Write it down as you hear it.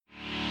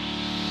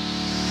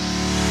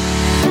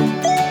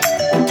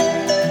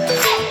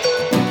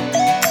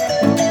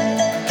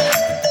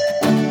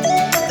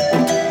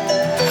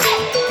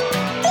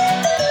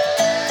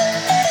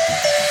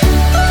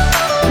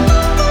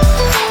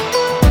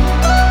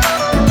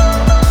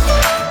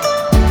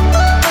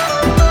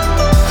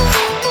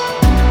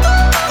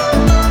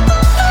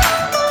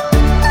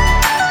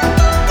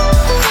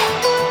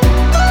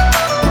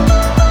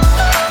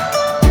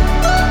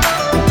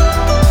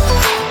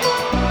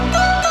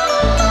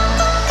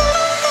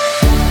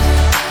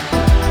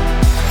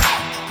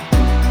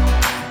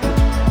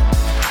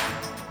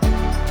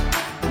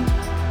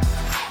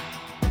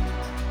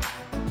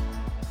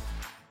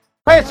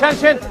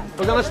attention.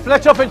 We're going to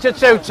split up into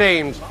two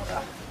teams.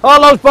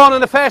 All those born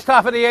in the first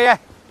half of the year,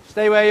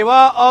 stay where you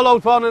are. All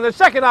those born in the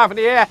second half of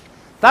the year,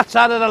 that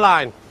side of the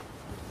line.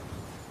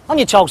 On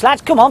your toes,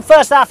 lads. Come on,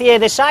 first half of the year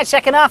this side,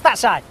 second half that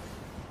side.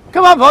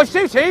 Come on, boys,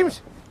 two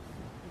teams.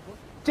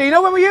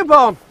 Dino, when were you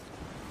born?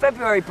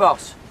 February,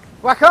 boss.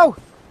 Wacko?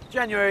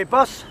 January,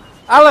 boss.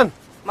 Alan?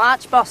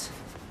 March, boss.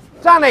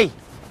 Danny?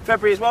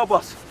 February as well,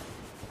 boss.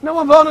 No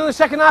one born in the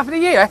second half of the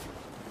year?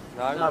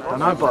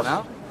 No,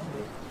 boss.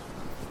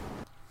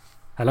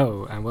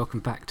 Hello and welcome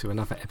back to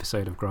another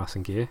episode of Grass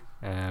and Gear,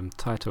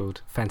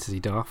 titled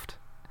Fantasy Daft,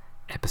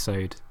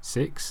 episode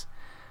 6.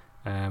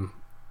 I'm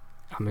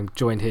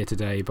joined here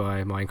today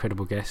by my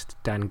incredible guest,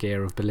 Dan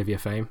Gear of Bolivia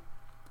fame.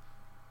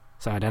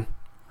 So, hi Dan.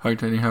 Hi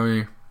Tony, how are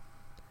you?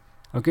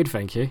 I'm good,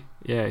 thank you.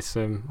 Yeah, it's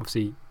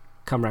obviously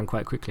come around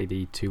quite quickly,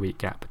 the 2-week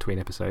gap between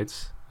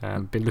episodes.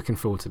 Been looking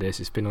forward to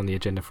this. It's been on the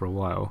agenda for a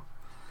while.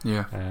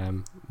 Yeah.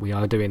 We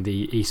are doing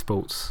the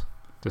esports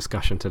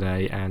discussion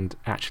today and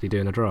actually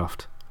doing a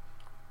draft.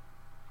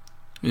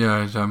 Yeah,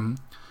 I was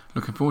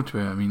looking forward to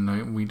it. I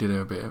mean, we did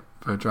a bit of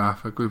a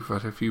draft, a group of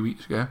us a few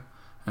weeks ago,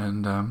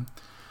 and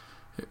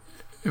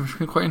it was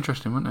quite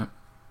interesting, wasn't it?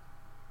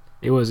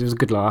 It was a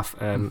good laugh.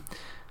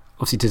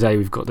 Obviously today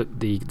we've got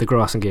the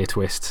Grass and Gear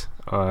twist.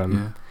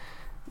 Yeah.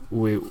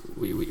 We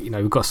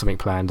we've got something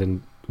planned,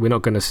 and we're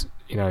not going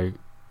to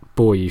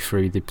bore you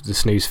through the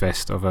snooze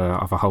fest of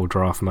a whole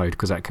draft mode,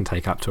 because that can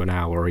take up to an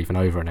hour or even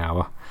over an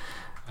hour.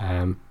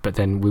 But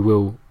then we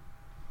will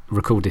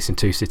record this in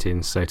 2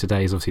 sittings. So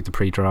today is obviously the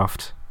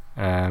pre-draft,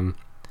 and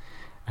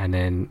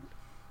then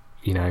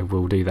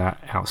we'll do that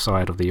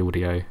outside of the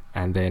audio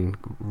and then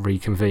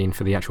reconvene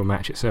for the actual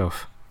match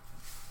itself.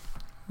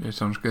 Yeah,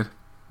 sounds good.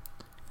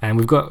 And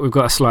we've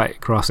got a slight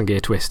Grass and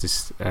Gear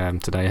twist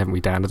today, haven't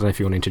we, Dan? I don't know if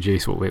you want to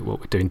introduce what we're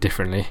doing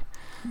differently.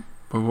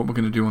 Well, what we're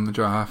going to do on the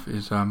draft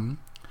is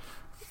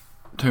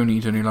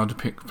Tony's only allowed to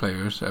pick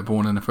players that are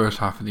born in the first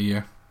half of the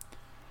year,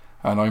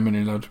 and I'm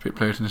only allowed to pick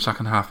players in the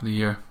second half of the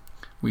year.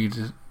 We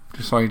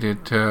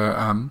decided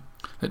to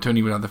that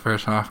Tony would have the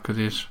first half because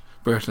his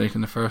birthday's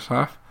in the first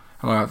half,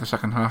 and I have the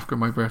second half because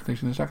my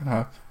birthday's in the second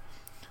half.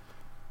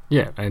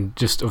 Yeah, and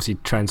just obviously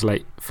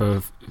translate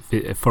for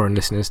foreign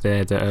listeners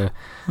there that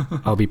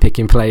I'll be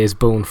picking players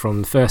born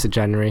from the 1st of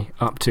January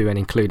up to and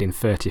including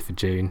 30th of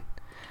June.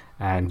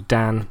 And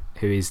Dan,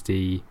 who is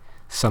the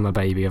summer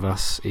baby of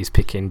us, is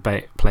picking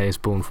players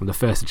born from the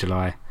 1st of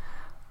July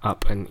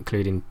up and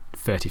including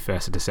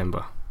 31st of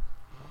December.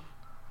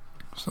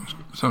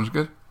 Sounds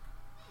good.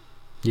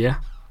 Yeah.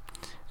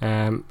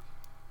 And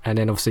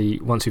then obviously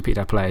once we picked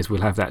our players,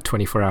 we'll have that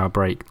 24-hour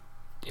break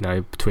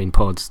between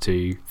pods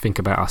to think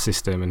about our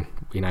system, and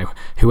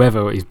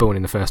whoever is born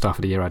in the first half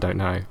of the year, I don't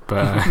know,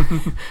 but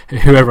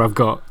whoever I've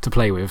got to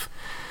play with,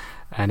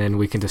 and then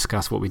we can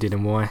discuss what we did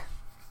and why.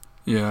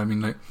 Yeah, I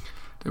mean,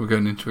 they were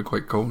going into it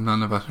quite cold.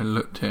 None of us had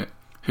looked at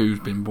who's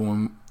been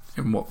born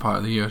in what part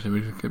of the year, so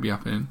we could be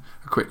having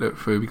a quick look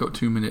through. We got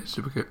 2 minutes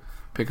to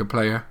pick a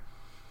player,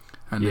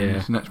 and then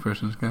it's the next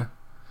person's go.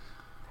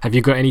 Have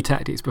you got any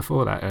tactics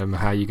before that?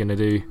 How are you going to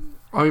do?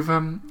 I've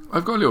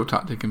got a little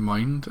tactic in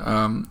mind.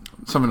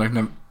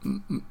 Something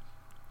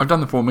I've done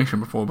the formation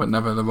before, but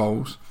never the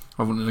roles.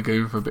 I wanted to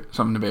go for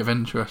something a bit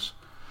adventurous.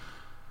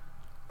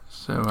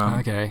 So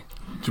okay.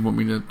 Do you want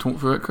me to talk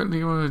through it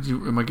quickly, or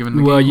am I giving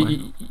the game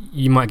away?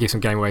 You might give some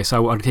game away,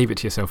 so I'll keep it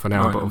to yourself for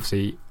now. Right, but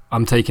obviously,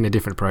 I'm taking a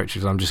different approach.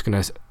 Because I'm just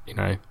going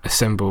to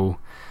assemble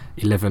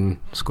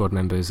 11 squad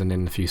members and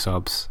then a few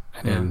subs,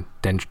 and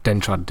then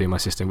try to do my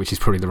system, which is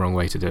probably the wrong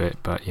way to do it.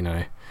 But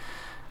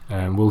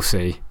we'll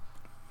see.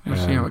 We'll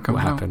see how it comes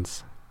what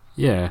happens.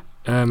 Yeah.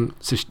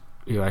 So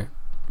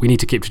we need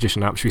to keep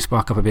tradition up. Should we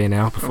spark up a beer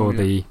now before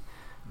the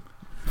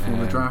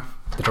draft?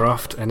 The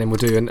draft, and then we'll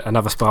do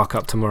another spark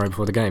up tomorrow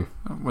before the game.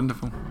 Oh,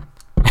 wonderful.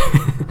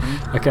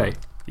 Okay.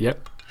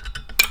 Yep.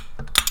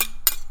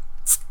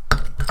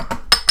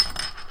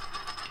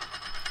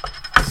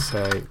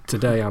 So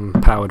today I'm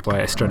powered by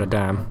Estrella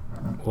Dam.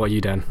 What are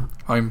you, Dan?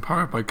 I'm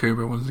powered by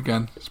Cobra once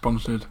again,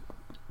 sponsored.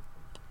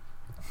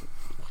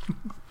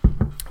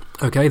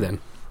 Okay then.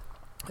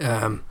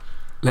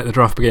 Let the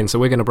draft begin. So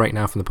we're going to break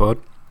now from the pod,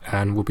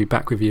 and we'll be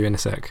back with you in a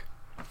sec.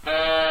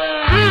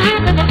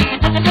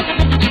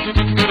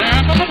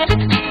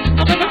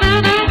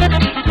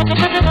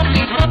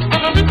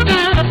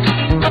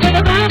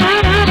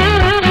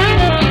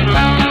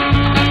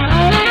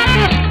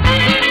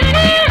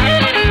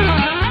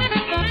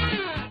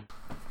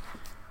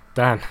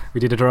 Dan, we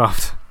did a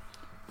draft.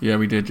 Yeah,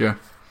 we did, yeah.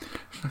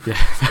 Yeah,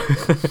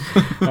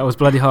 that was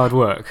bloody hard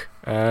work.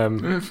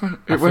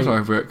 It was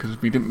hard work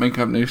because we didn't make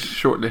up no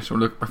shortlist or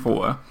look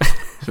before,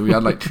 so we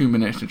had like 2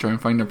 minutes to try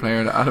and find a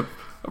player that had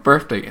a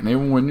birthday, and they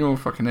were in your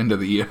fucking end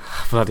of the year.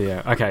 Bloody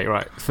hell. Okay,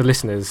 right. For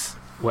listeners,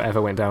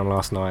 whatever went down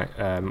last night,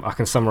 I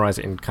can summarise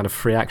it in kind of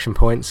 3 action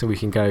points, so we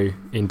can go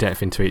in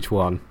depth into each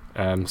one.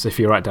 So if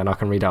you're right, Dan, I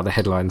can read out the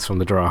headlines from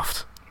the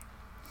draft.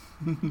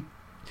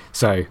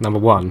 So, number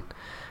 1.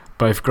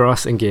 Both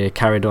Grass and Gear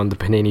carried on the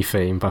Panini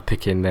theme by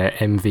picking their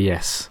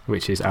MVS,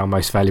 which is our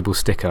most valuable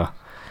sticker.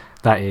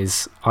 That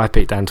is, I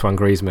picked Antoine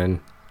Griezmann,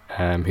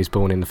 who's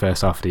born in the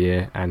first half of the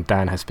year, and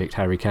Dan has picked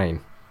Harry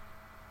Kane.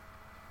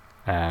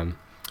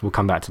 We'll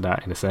come back to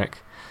that in a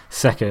sec.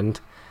 Second,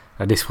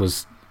 this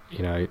was,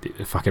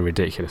 fucking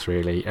ridiculous,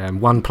 really.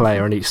 One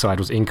player on each side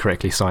was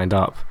incorrectly signed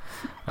up.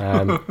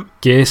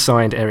 Gear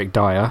signed Eric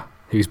Dyer,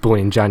 who's born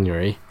in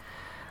January.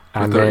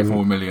 And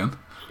 34 million.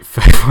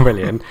 34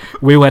 million.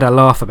 We had a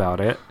laugh about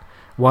it.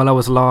 While I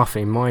was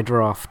laughing, my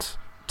draft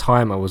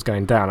timer was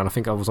going down, and I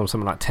think I was on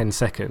something like 10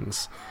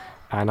 seconds,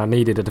 and I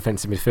needed a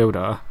defensive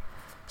midfielder.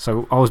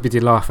 So I was busy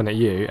laughing at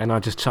you, and I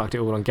just chucked it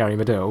all on Gary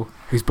Medill,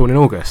 who's born in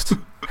August.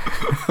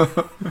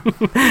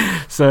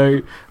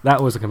 So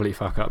that was a complete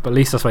fuck up. But at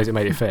least I suppose it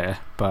made it fair.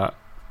 But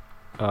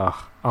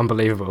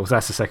unbelievable. So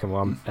that's the second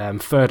one.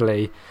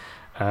 Thirdly,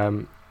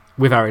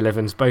 with our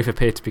 11s, both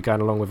appear to be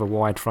going along with a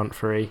wide front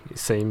three, it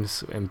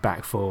seems, and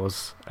back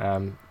fours.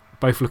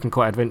 Both looking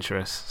quite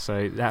adventurous,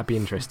 so that'd be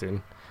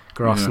interesting.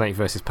 Grass Snake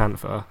versus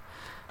Panther.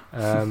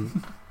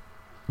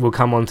 We'll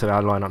come on to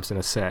our lineups in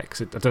a sec.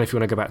 So I don't know if you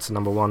want to go back to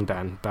number one,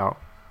 Dan, about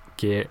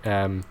Gear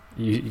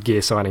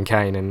signing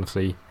Kane and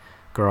obviously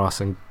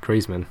Grass and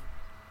Griezmann.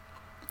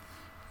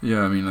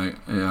 Yeah, I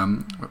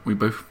mean, we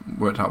both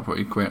worked out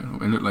pretty quick.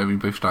 It looked like we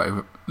both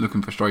started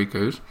looking for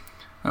strikers,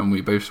 and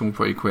we both saw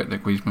pretty quick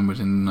that Griezmann was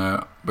in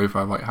both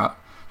our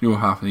your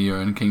half of the year,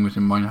 and Kane was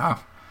in mine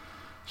half.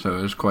 So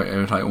it was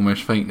like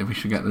almost fate that we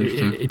should get those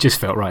two. It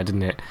just felt right,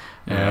 didn't it?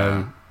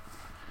 Yeah.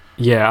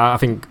 I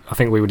think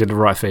we did the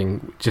right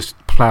thing. Just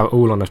plough it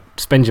all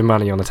spend your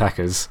money on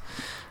attackers.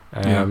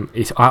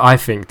 I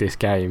think this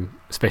game,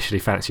 especially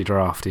fantasy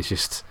draft, is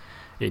just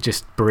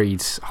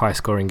breeds high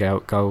scoring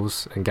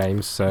goals and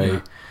games.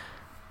 So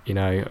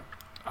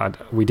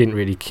we didn't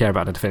really care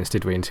about the defence,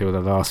 did we, until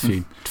the last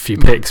few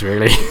picks,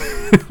 really.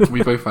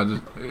 We both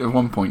had, at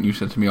one point you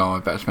said to me, I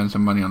better spend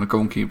some money on a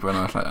goalkeeper, and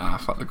I was like,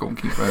 fuck the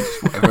goalkeeper,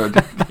 just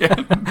whatever.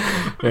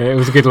 It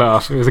was a good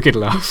laugh.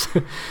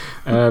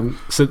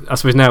 So I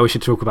suppose now we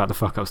should talk about the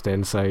fuck ups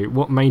then. So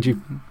what made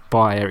you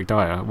buy Eric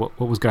Dyer? What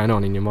was going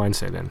on in your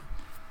mindset then?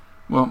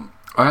 Well,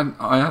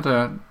 I had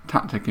a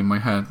tactic in my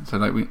head. So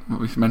like we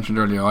mentioned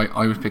earlier,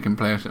 I was picking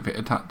players that fit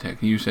a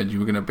tactic. You said you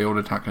were going to build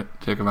a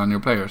tactic around your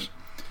players.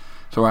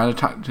 So I had a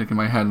tactic in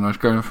my head, and I was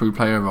going through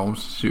player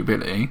roles,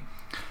 suitability,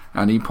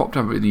 and he popped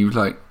up and he was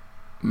like,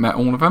 met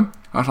all of them.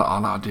 I was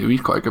like, that'll do.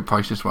 He's got a good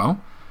price as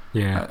well.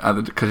 Yeah.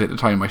 Because at the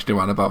time I still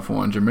had about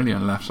 400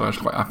 million left, so I was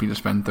quite happy to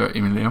spend 30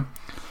 million.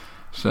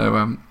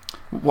 So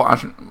what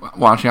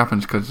actually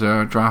happens, because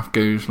the draft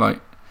goes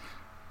like,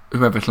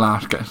 whoever's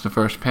last gets the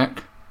first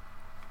pick.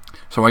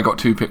 So I got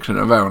 2 picks in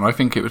a row, and I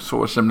think it was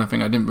sort of a similar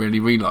thing. I didn't really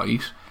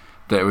realise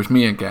that it was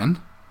me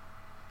again.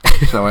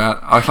 So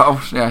I was like,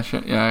 oh yeah,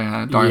 shit,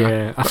 yeah.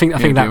 Yeah, I think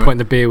that point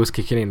the beer was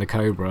kicking in, the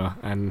Cobra,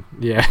 and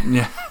yeah.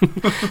 I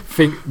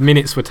think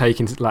minutes were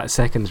taking like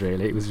seconds.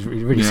 Really, it was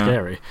really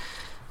scary.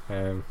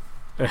 And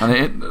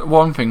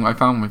one thing I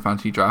found with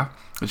Fantasy Draft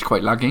is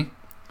quite laggy.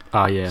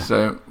 Yeah.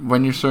 So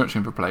when you're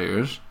searching for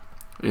players,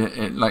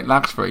 it like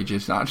lags for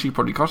ages. It actually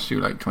probably costs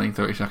you like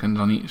 20-30 seconds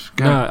on each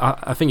game. No,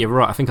 I think you're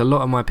right. I think a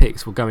lot of my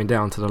picks were going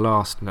down to the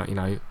last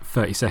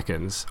 30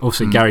 seconds.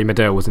 Also, Gary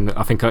Medill was in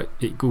I think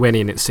it went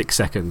in at 6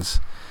 seconds.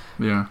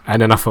 Yeah.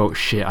 And then I thought,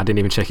 shit, I didn't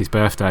even check his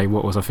birthday.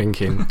 What was I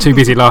thinking? Too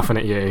busy laughing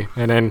at you.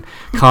 And then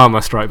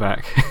karma strike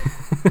back.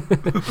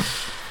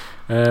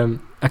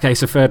 Okay,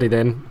 so thirdly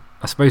then,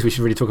 I suppose we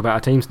should really talk about our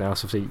teams now.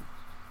 So obviously,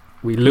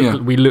 we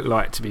look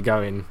like to be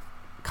going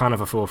kind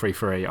of a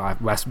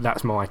 4-3-3.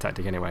 That's my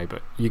tactic anyway,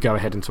 but you go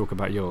ahead and talk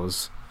about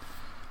yours.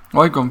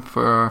 Well, I've gone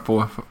for a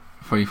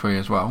 4-3-3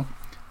 as well.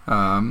 Do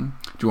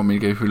you want me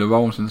to go through the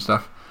roles and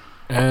stuff?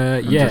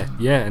 And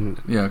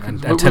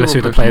tell us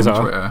who the players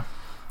are. Twitter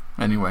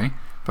anyway,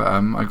 but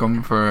I've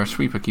gone for a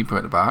sweeper keeper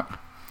at the back.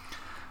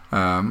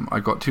 I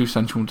got 2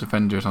 central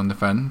defenders on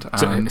defend.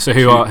 So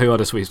who are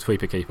the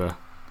sweeper keeper?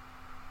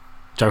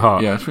 Joe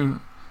Hart. Yeah,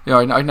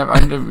 I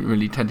never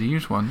really tend to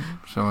use one,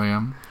 so I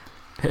am.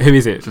 Who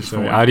is it?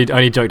 Sorry, I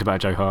only joked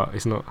about Joe Hart.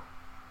 It's not.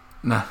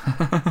 No.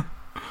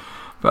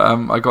 But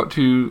I got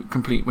 2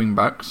 complete wing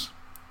backs.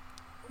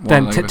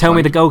 Dan, tell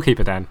me the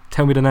goalkeeper, Dan.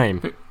 Tell me the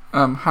name.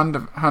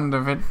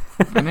 Handanovic.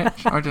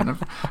 I don't know.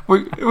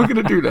 We're going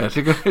to do this.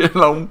 It's going to be a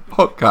long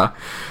podcast.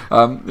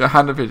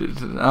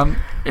 Handanovic.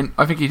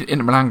 I think he's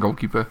Inter Milan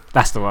goalkeeper.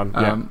 That's the one.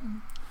 Yeah.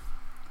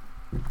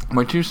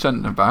 My 2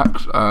 centre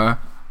backs are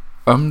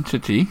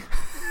Titi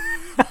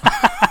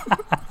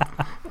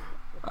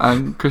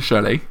and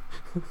Koscielny.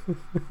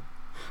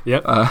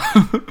 Yep.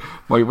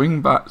 My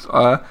wing backs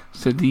are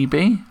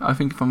Sidibe, I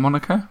think, from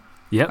Monaco.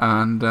 Yep.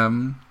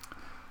 And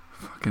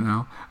fucking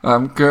hell,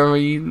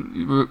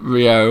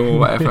 Rio or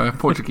whatever,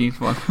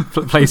 Portuguese one.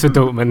 Plays for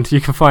Dortmund.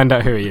 You can find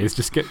out who he is.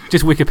 Just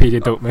Wikipedia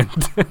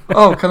Dortmund.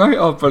 Oh, can I?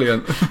 Oh,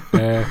 brilliant.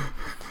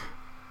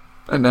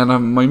 And then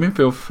my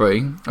midfield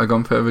 3, I've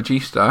gone for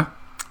Regista,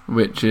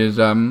 which is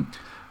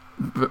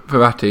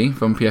Verratti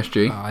from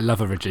PSG. I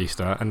love a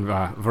Regista, and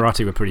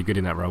Verratti were pretty good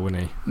in that role,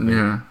 wasn't he?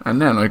 Yeah,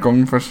 and then I've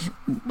gone for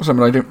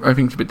something I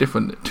think is a bit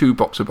different. 2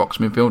 box-to-box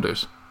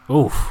midfielders.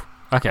 Oof.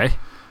 Okay.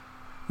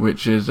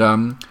 Which is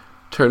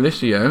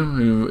Terlisio,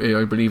 who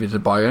I believe is a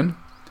Bayern,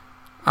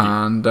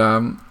 and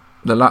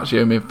the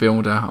Lazio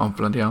midfielder, oh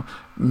bloody hell,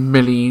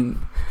 Milinkovic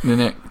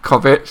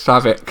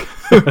Savic.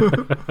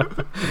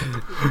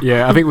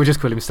 Yeah, I think we'll just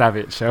call him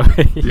Savic, shall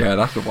we? Yeah,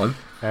 that's the one.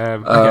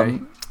 Okay.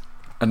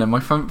 And then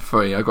my front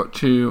three, I got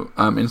 2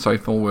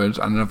 inside forwards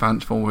and an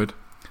advanced forward.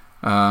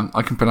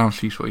 I can pronounce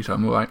these for you, so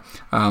I'm alright.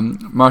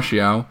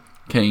 Martial,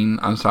 Kane,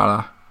 and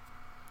Salah.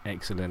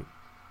 Excellent.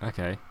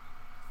 Okay.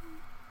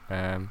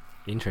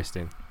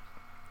 Interesting.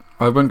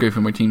 I won't go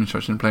through my team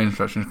instructions, playing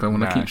instructions, because I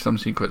want to No. keep some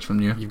secrets from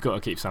you. You've got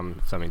to keep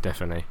something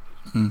definitely.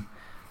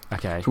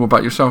 Okay. So what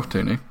about yourself,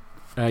 Tony?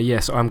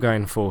 Yes, I'm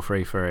going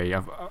 4-3-3.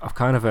 I've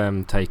kind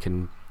of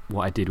taken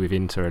what I did with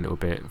Inter a little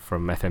bit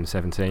from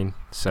FM17.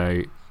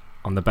 So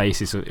on the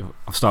basis of,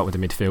 I'll start with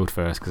the midfield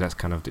first because that's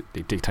kind of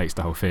it dictates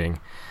the whole thing.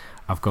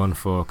 I've gone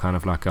for kind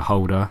of like a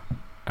holder,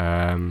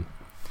 and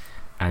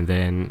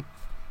then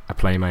a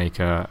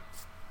playmaker,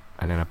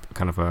 and then a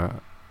kind of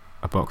a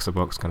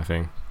box-to-box kind of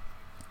thing.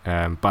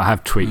 But I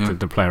have tweaked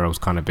the player roles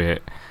kind of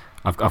bit.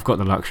 I've got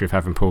the luxury of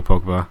having Paul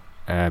Pogba,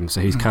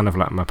 so he's kind of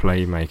like my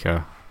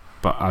playmaker,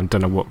 but I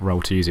don't know what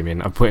role to use him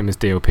in. I've put him as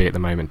DLP at the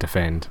moment,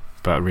 defend,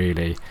 but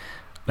really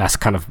that's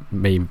kind of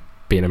me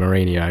being a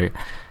Mourinho.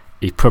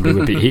 He probably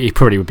would be. He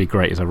probably would be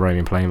great as a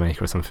roaming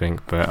playmaker or something.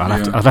 But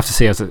I'll have to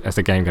see as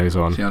the game goes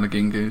on. See how the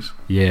game goes.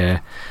 Yeah.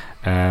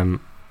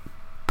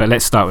 But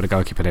let's start with the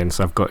goalkeeper then.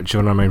 So I've got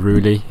Geronimo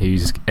Rulli,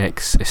 who's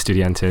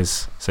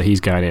ex-Estudiantes, so he's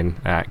going in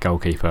at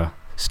goalkeeper.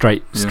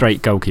 Straight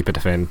goalkeeper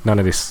defend. None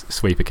of this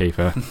sweeper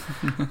keeper.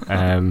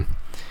 And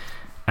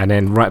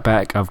then right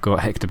back, I've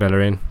got Hector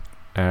Bellerin.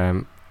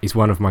 He's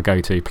one of my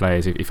go-to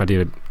players. If I've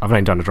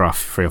only done a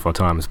draft 3 or 4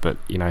 times, but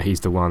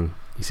he's the one.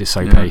 He's just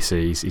so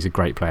pacey. He's a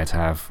great player to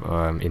have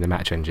in the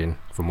match engine.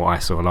 From what I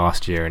saw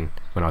last year, and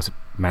when I was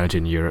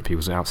managing Europe, he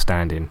was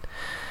outstanding.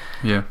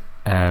 Yeah.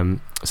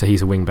 So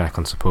he's a wing back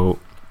on support.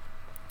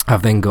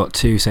 I've then got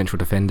 2 central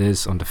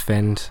defenders on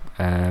defend.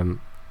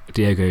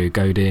 Diego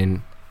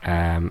Godin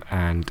and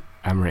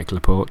Aymeric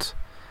Laporte.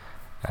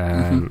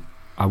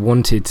 I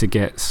wanted to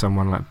get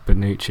someone like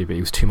Bonucci, but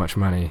he was too much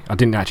money. I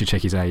didn't actually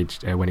check his age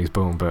when he was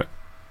born, but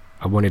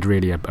I wanted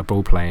really a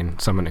ball playing,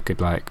 someone that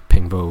could like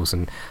ping balls.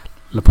 And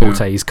Laporte,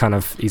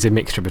 he's a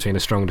mixture between a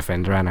strong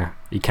defender and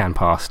he can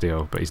pass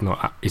still, but he's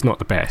not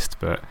the best,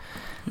 but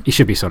he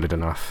should be solid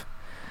enough.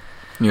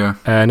 Yeah.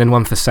 And then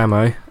one for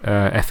Samo,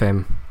 at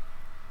FM_Samo,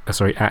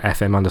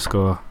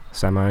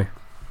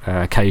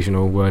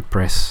 occasional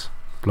WordPress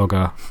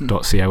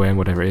blogger.com,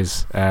 whatever it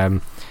is.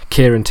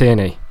 Kieran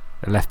Tierney,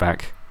 left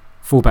back,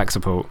 full back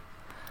support.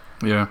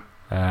 Yeah.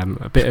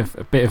 A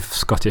bit of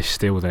Scottish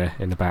steel there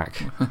in the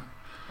back.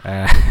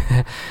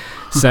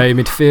 So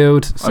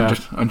midfield. So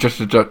I'm just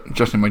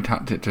adjusting my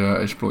tactic to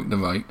exploit the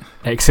right.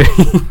 Excellent.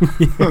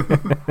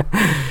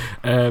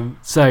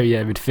 So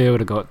yeah,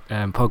 midfield. I got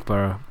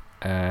Pogba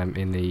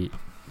in the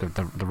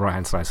right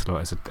hand side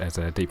slot as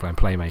a deep line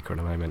playmaker at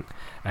the moment,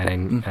 and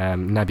then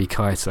Naby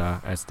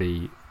Keita as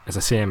a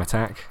CM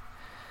attack,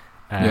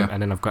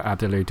 and then I've got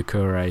Abdallah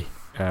Doucouré,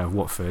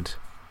 Watford,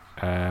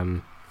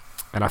 and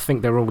I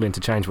think they're all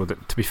interchangeable.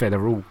 To be fair,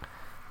 they're all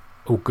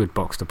good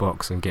box to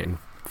box and getting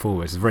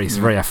forwards. It's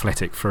very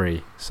athletic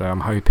free, so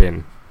I'm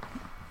hoping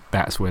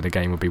that's where the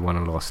game will be won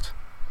and lost.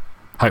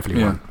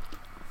 Hopefully won.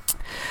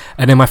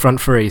 And then my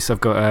front three, so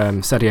I've got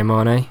Sadio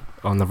Mane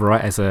on the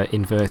right as a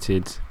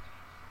inverted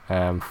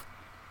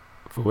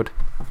forward.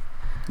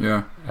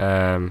 Yeah.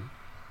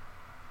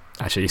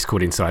 Actually, he's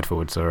called inside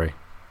forward, sorry.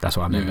 That's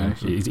what I meant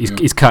though.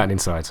 He's cutting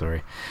inside,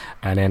 sorry.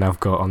 And then I've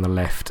got on the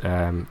left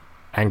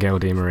Angel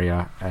Di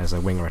Maria as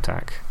a winger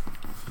attack.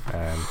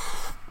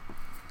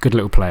 Good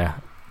little player.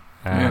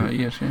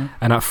 Yes.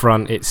 And up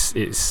front, it's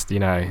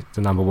the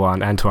number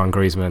one, Antoine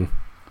Griezmann.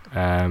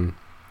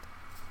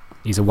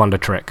 He's a wonder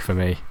trek for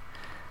me.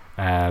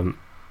 I'm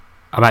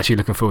actually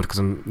looking forward because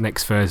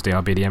next Thursday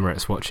I'll be at the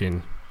Emirates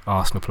watching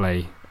Arsenal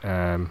play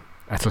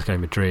Atletico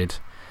Madrid.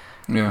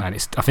 Yeah.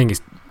 And I think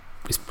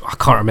I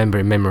can't remember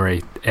in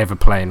memory ever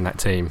playing that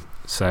team.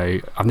 So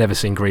I've never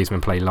seen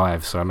Griezmann play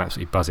live, so I'm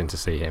absolutely buzzing to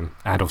see him.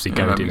 And obviously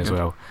Godin as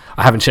well.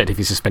 I haven't checked if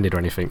he's suspended or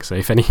anything, so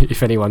if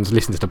anyone's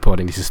listened to the pod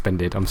and he's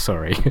suspended, I'm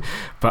sorry.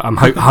 But I'm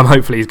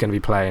hopefully he's going to be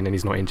playing and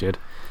he's not injured,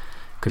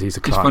 because he's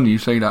a class. It's funny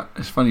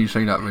you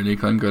say that really,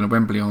 because I'm going to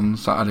Wembley on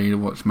Saturday to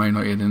watch Man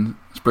United and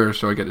Spurs,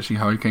 so I get to see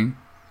Harry Kane.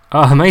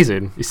 Oh,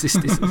 amazing. It's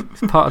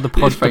part of the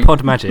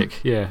pod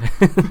magic, yeah.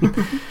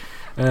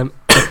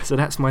 So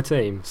that's my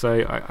team.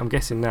 So I'm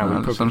guessing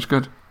now sounds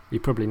good. We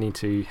probably need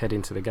to head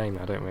into the game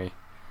now, don't we?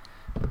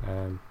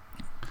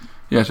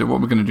 So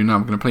what we're going to do now,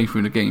 we're going to play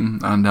through the game,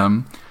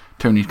 and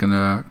Tony's going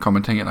to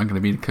commentate, and I'm going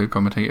to be the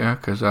co-commentator,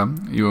 because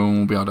you'll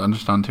all be able to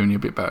understand Tony a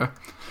bit better,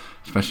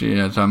 especially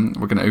as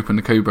we're going to open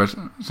the Cobras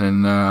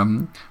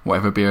in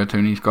whatever beer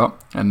Tony's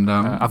got. And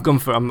I've gone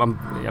for I'm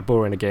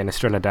boring again,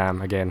 Estrella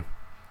Damm again.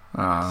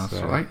 That's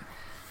all right.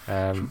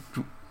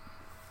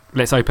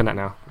 Let's open that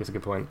now. That's a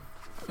good point.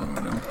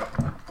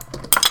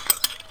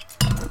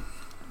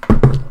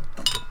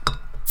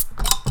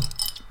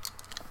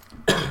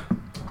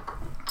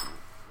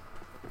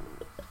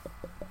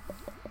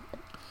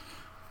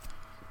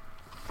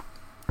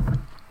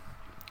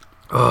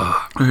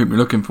 I hope you're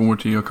looking forward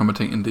to your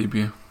commentating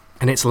debut.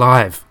 And it's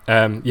live.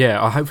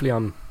 Hopefully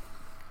I'm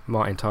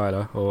Martin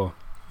Tyler or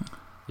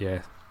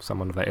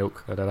someone of that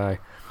ilk. I don't know.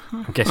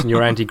 I'm guessing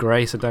you're Andy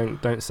Gray, so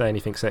don't say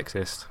anything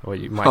sexist, or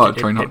you might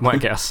it might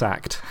get us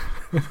sacked.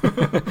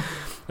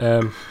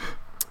 But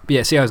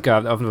yeah, see how it's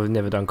going. I've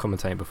never done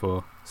commentating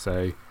before,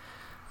 so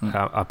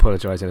I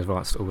apologise in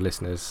advance to all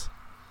listeners,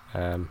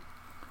 and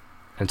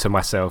to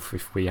myself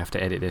if we have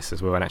to edit this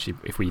as well, and actually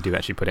if we do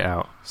actually put it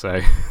out.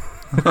 So,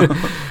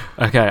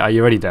 okay, are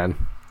you ready, Dan?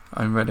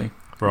 I'm ready.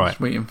 Right. Just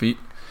waiting for you.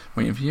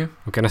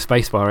 I'm going to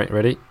spacebar it.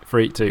 Ready?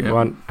 3, 2,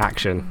 1,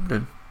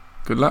 action.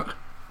 Good luck.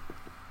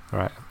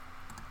 Right.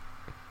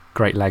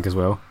 Great lag as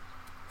well.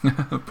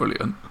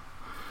 Brilliant.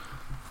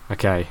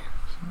 Okay.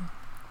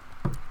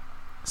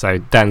 So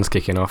Dan's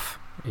kicking off.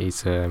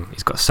 He's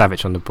got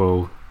Savic on the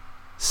ball.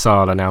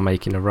 Salah now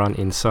making a run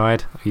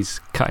inside. He's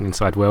cutting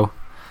inside well.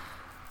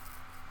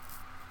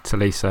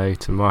 Tolisso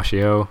to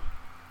Martial.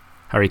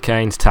 Harry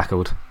Kane's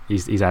tackled.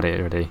 He's at it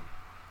already.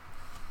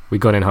 We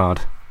got in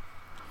hard.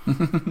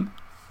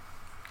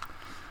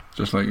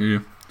 Just like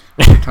you.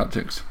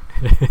 Tactics.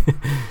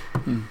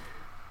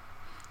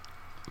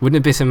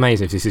 Wouldn't it be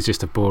amazing if this is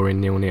just a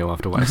boring 0-0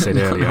 after what I said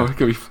earlier?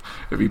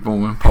 It'd be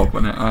boring pop,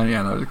 wouldn't it?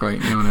 Yeah, that was a great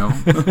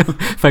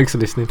 0-0. Thanks for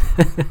listening.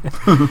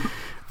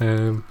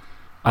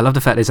 I love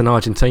the fact there's an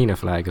Argentina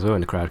flag as well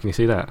in the crowd. Can you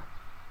see that?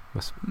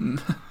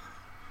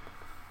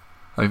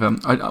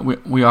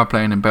 We are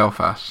playing in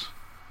Belfast.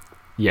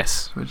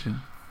 Yes. Which is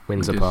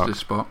Windsor Park. This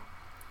spot.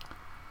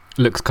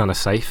 Looks kind of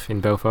safe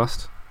in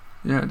Belfast.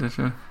 Yeah, it does.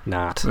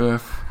 Nah. We're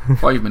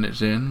 5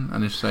 minutes in,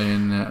 and it's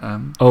saying that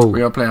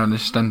we are playing on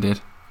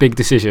extended. Big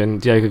decision.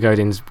 Diogo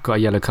Godin's got a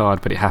yellow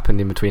card, but it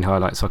happened in between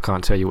highlights, so I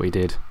can't tell you what he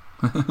did.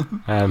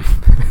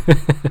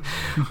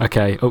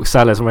 Okay. Oh,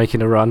 Salah's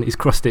making a run. He's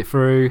crossed it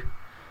through,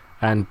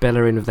 and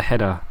Bellerin with the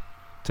header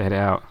to head it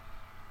out.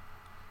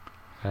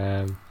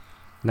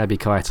 Naby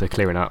Keita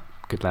clearing up.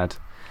 Good lad.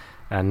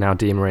 And now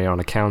Di Maria on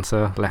a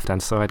counter, left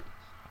hand side,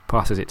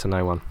 passes it to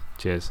no one.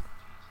 Cheers.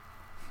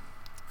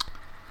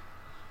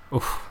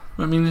 Oof.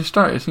 I mean,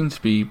 it seems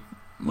to be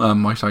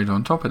my side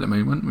on top at the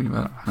moment. We've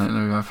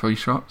had 3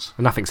 shots.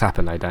 Nothing's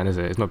happened though, Dan, is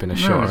it? It's not been a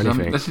shot or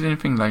anything. This is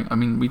anything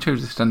we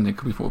chose extended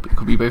because we thought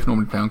could we both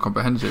normally play on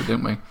comprehensive,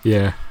 didn't we?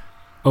 Yeah.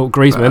 Oh,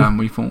 Griezmann. But,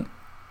 we thought.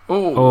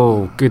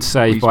 Oh, good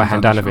save by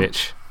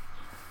Handanovic.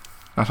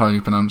 That's how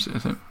you pronounce it,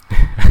 is it?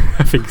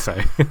 I think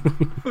so.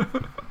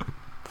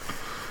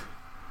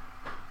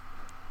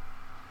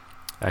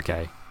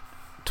 Okay.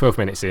 12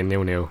 minutes in,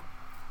 0-0.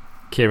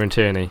 Kieran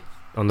Tierney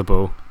on the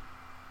ball.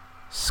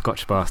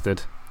 Scotch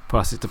bastard.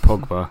 Passes to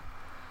Pogba.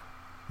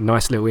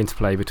 Nice little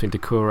interplay between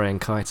Doucouré and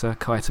Keita.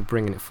 Keita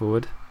bringing it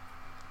forward.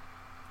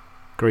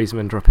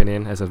 Griezmann dropping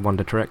in as a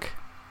wonder trick.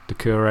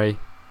 Doucouré.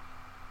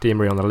 Di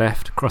Maria on the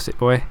left. Cross it,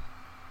 boy.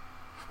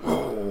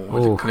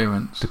 What a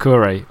clearance.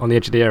 Doucouré on the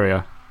edge of the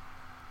area.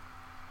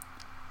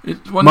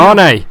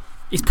 Mane!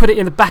 He's put it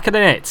in the back of the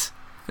net.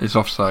 It's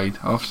offside.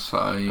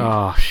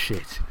 Oh,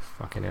 shit.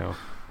 Fucking hell.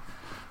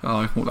 Oh,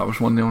 I thought that was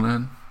 1-0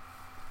 then.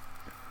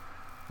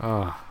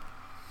 Oh.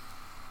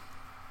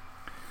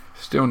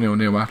 Still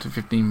 0-0 after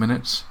 15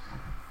 minutes.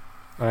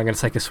 I'm going to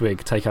take a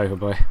swig. Take over,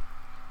 boy.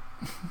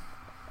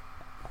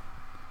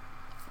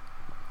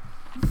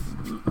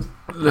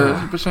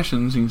 The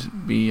possession seems to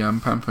be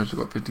Panthers have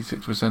got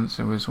 56%,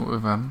 so we're sort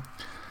of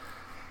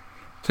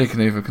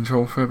taking over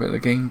control for a bit of the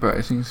game, but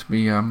it seems to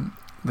be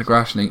the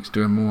grass snakes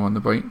doing more on the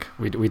break.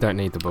 We don't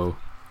need the ball.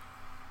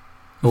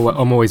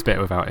 I'm always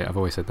better without it. I've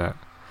always said that.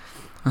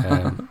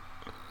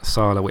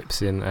 Salah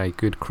whips in a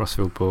good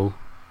crossfield ball.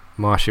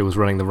 Martial was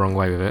running the wrong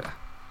way with it.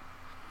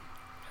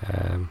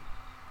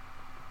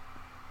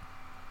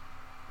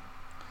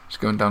 It's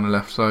going down the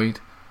left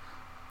side.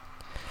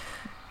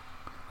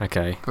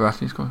 Okay.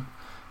 Verratti's going.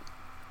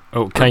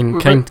 Oh,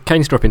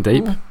 Kane's dropping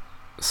deep. Ooh.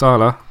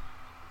 Salah.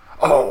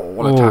 Oh,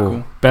 what a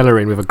tackle.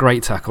 Bellerin with a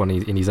great tackle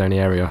in his own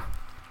area.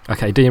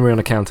 Okay, Di Maria on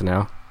the counter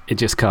now. It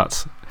just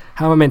cuts.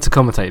 How am I meant to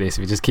commentate this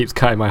if it just keeps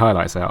cutting my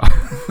highlights out?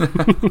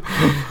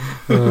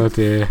 Oh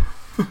dear.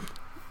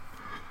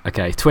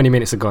 Okay, 20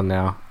 minutes are gone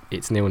now.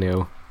 It's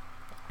 0-0.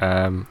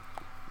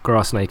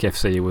 Grass Snake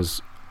FC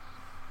was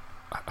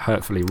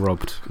hurtfully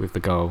robbed with the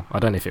goal. I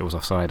don't know if it was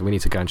offside. We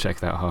need to go and check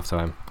that at half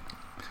time.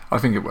 I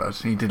think it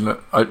was. He did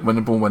look. When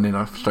the ball went in,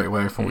 I straight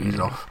away thought he's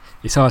off.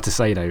 It's hard to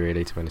say though,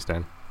 really, to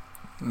understand.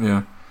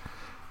 Yeah,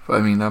 but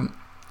I mean,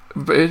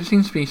 but it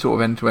seems to be sort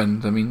of end to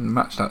end. I mean,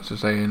 match stats are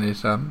saying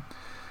is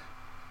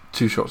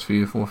 2 shots for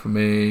you, 4 for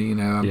me.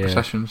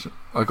 Possessions.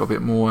 I got a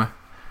bit more.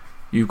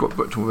 You've got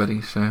booked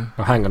already, so.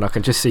 Oh, hang on! I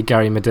can just see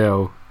Gary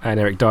Medell and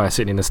Eric Dyer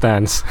sitting in the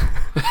stands.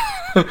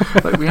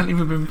 Like we hadn't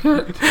even been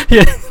picked.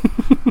 Yeah.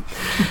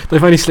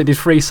 They've only slid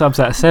 3 subs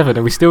out of 7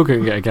 and we still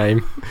couldn't get a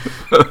game.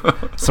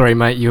 Sorry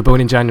mate, you were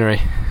born in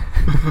January.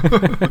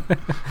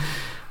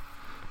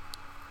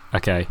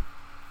 Okay.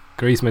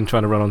 Griezmann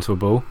trying to run onto a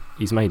ball.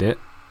 He's made it.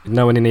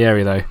 No one in the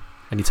area though.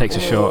 And he takes a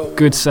shot.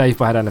 Good save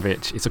by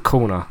Handanovic. It's a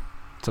corner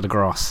to the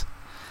grass.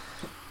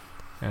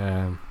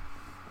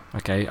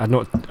 Okay,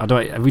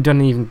 we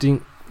don't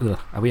even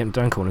We haven't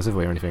done corners, have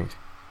we, or anything?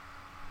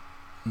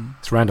 Mm.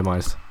 It's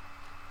randomised.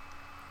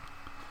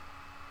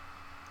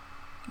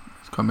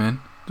 It's come in.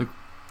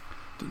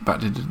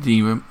 Back to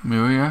Di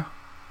Maria.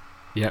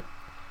 Yep.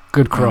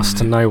 Good cross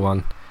to no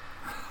one.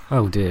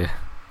 Oh dear.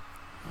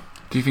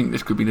 Do you think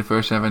this could be the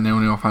first ever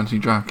 0-0 fantasy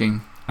draft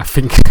game? I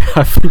think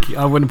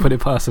I wouldn't put it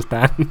past us,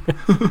 Dan.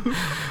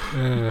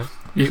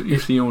 You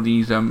see all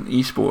these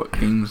esport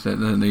games that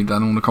they've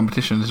done, all the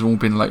competitions, it's all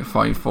been like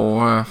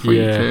 5-4,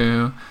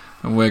 3-2,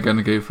 and we're going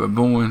to go for a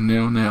boring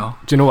 0-0.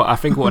 Do you know what? I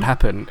think what would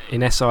happen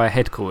in SI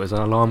headquarters, an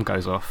alarm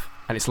goes off,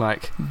 and it's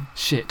like,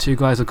 shit, 2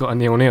 guys have got a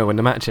 0-0 in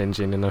the match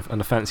engine in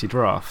a fancy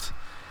draft.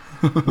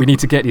 We need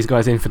to get these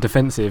guys in for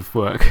defensive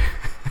work.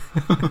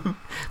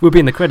 We'll be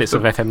in the credits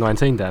of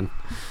FM19, Dan.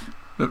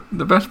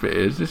 The best bit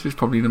is, this is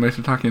probably the most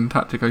attacking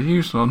tactic I've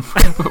used on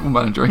Football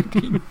Manager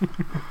 18.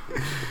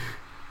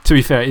 To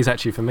be fair, it is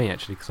actually for me,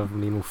 because I've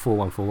been all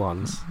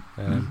 4-1-4-1s.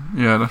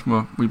 Yeah, that's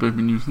what we've both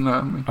been using that,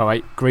 haven't we?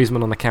 Alright,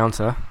 Griezmann on the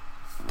counter.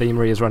 Di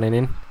Maria's running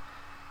in.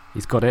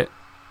 He's got it.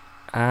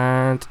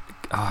 And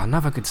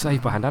another good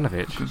save by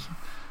Handanovic.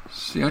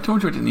 See, I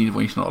told you I didn't need to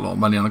waste not a lot of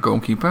money on a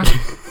goalkeeper.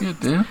 Yeah,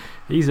 dear.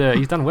 He's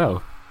done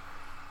well.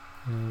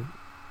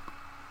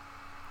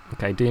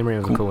 Okay, Di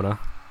Maria on the corner.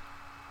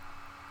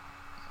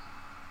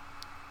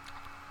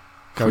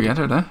 Free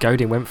header there.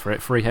 Godin went for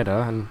it, free header,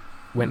 and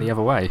went the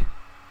other way.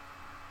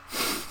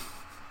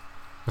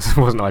 This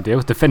wasn't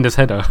ideal. Defender's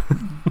header.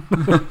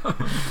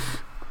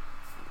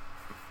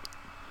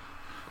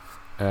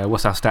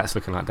 What's our stats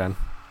looking like, Dan?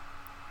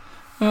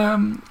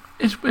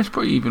 It's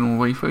pretty even all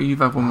the way through. You've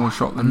had one more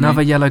shot than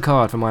Another me. yellow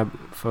card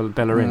for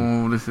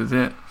Bellerin. Oh, this is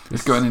it.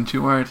 It's going in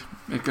too hard.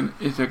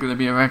 Is there going to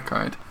be a red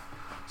card?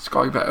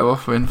 Sky Better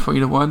offering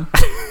 3-1.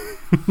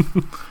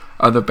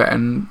 Other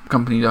betting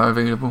companies are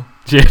available.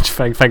 Yeah,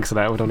 thanks for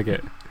that. We don't want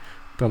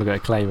to get a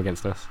claim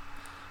against us.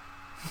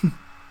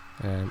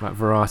 Like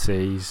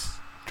Verratti's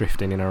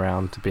drifting in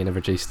around to being a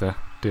regista,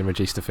 doing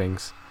regista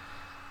things.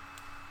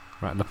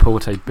 Right,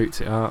 Laporte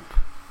boots it up.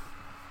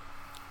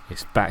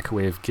 It's back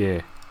with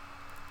Gear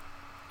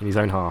in his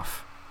own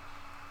half.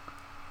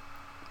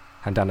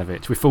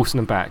 Handanovic. We're forcing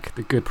them back.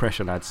 The good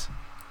pressure, lads.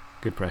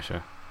 Good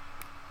pressure.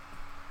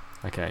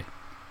 Okay.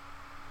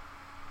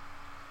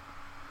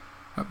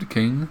 Up to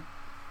King.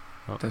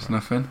 Oh, That's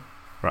nothing.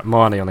 Right,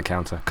 Marnie on the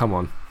counter. Come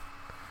on.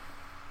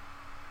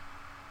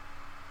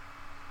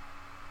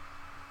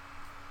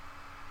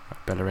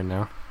 Right, Bellerin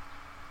now.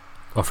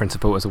 Offering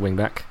support as a wing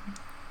back.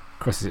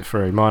 Crosses it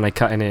through. Mane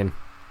cutting in.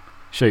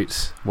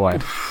 Shoots.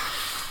 Wide.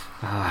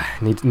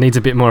 Needs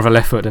a bit more of a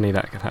left foot, doesn't he,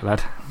 that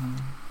lad?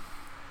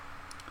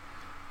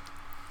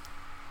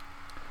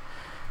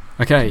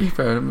 Okay. To be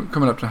fair,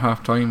 coming up to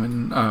half time,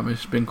 and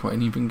it's been quite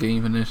an even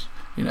game in this,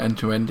 end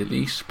to end at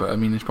least. But I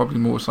mean, it's probably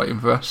more exciting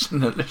for us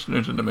than the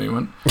listeners at the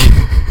moment.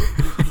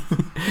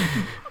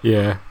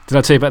 Yeah. Did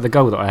I tell you about the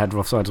goal that I had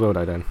offside as well,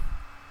 though? Then.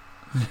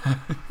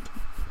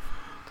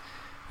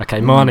 Okay,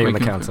 Marnie on the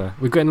counter.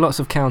 We're getting lots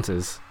of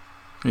counters.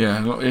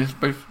 Yeah, it's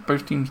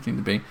both teams seem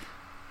to be.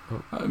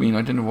 I mean,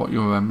 I don't know what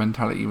your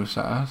mentality was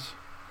set as.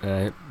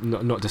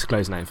 Not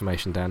disclosing that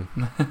information, Dan.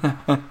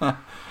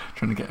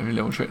 Trying to get a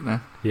little trick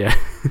there. Yeah.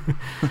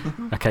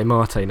 Okay,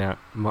 Marte now.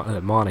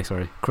 Mane,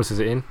 sorry. Crosses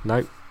it in.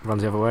 Nope.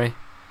 Runs the other way.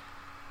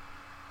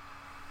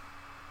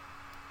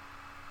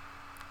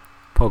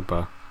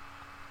 Pogba.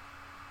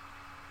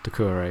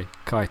 Doucouré.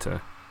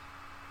 Keita.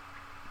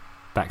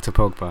 Back to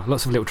Pogba.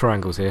 Lots of little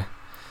triangles here.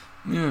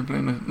 Yeah,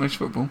 playing nice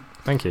football.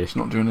 Thank you. It's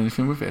not doing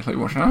anything with it. It's like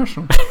watching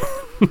Arsenal.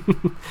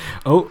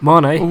 Oh,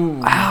 Mane. Ooh.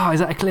 Wow,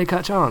 is that a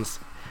clear-cut chance?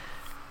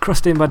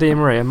 Crossed in by Di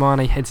Maria.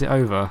 Mane heads it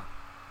over.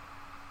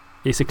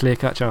 It's a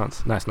clear-cut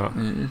chance. No, it's not.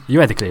 You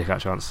had a clear-cut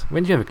chance.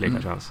 When did you have a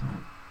clear-cut chance?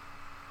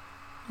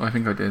 I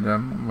think I did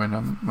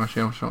when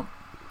Martial shot.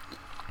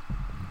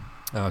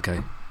 Oh,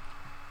 okay.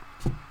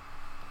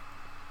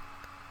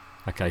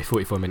 Okay,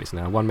 44 minutes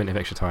now. 1 minute of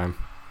extra time.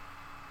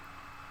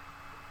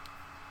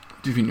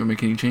 Do you think you'll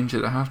make any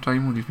changes at half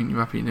time, or do you think you're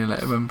happy to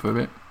let it run for a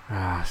bit?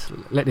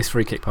 Let this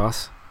free kick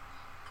pass.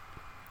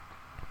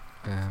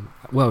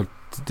 Well,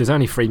 there's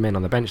only 3 men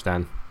on the bench,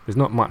 Dan. There's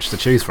not much to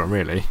choose from,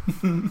 really.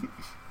 And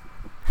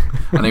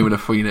they would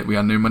have freed it. We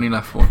had no money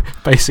left for.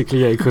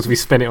 Basically, yeah, because we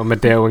spent it on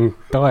Medell and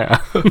Dyer.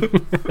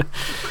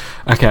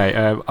 Okay,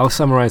 I'll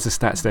summarise the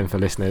stats then for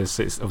listeners.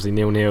 It's obviously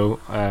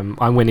 0-0.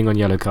 I'm winning on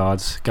yellow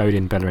cards.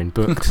 Godin, Bellerin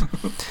booked.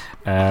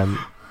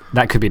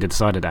 That could be the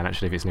decider, Dan,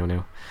 actually, if it's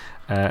 0-0.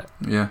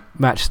 Yeah.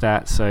 Match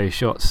stats, so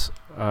shots,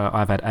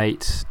 I've had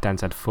 8,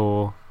 Dan's had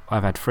 4.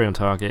 I've had 3 on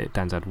target,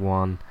 Dan's had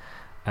 1.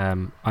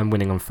 I'm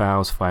winning on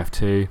fouls,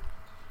 5-2.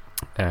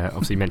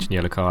 Obviously mentioned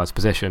yellow cards.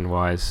 Possession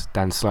wise,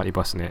 Dan's slightly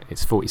bossing it.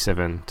 It's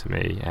 47 to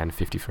me and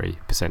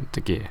 53%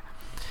 to Gear.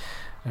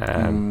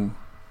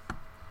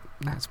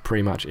 That's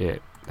pretty much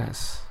it.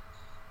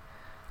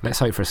 Let's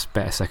hope for a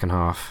better second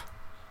half.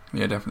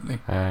 Yeah, definitely.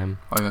 I'm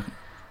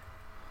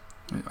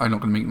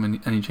not going to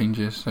make any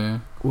changes,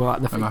 so well,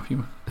 I'm happy.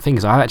 The thing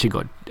is, I've actually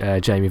got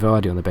Jamie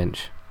Vardy on the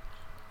bench.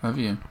 Have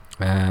you?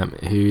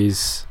 Who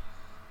is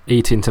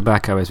eating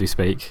tobacco as we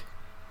speak.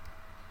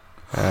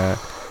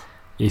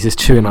 He's just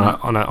chewing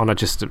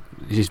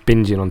he's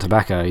binging on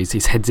tobacco.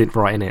 His head's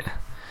right in it.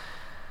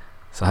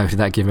 So hopefully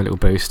that give him a little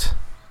boost.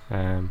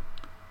 So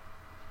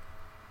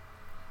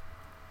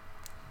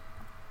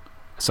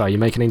are you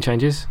making any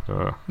changes?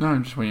 Or? No,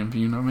 I'm just waiting for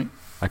you now, mate.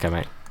 Okay,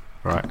 mate.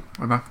 Right.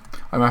 I'm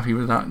happy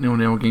with that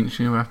 0-0 against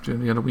you after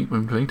the other week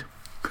when we played.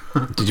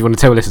 Did you want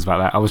to tell listeners about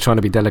that? I was trying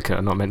to be delicate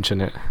and not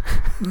mention it.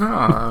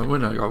 No,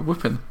 when I got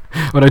whooping.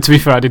 Well, no, to be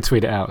fair, I did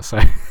tweet it out.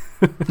 So,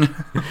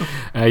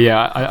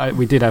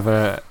 we did have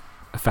a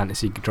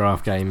fantasy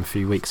draft game a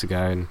few weeks ago,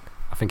 and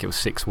I think it was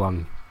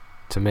 6-1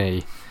 to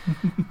me.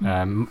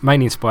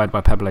 Mainly inspired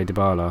by Pablo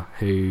Dybala,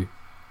 who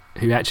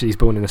actually is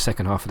born in the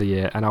second half of the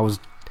year, and I was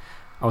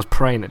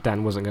praying that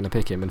Dan wasn't going to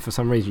pick him, and for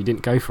some reason you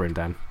didn't go for him,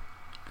 Dan.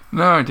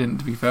 No, I didn't.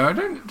 To be fair,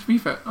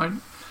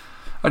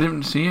 I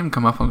didn't see him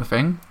come up on the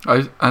thing.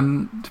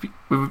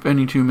 With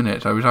only 2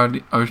 minutes, I was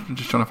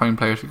just trying to find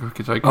players as quick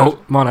as I could. Oh,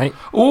 Mane.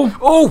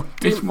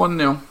 It's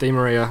 1-0. Di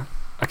Maria.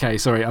 Okay,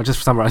 sorry, I'll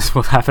just summarise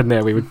what happened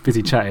there. We were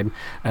busy chatting.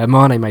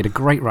 Mane made a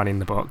great run in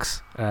the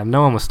box.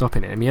 No one was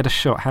stopping him. He had a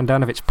shot.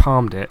 Handanovic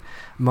palmed it.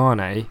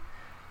 Mane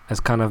has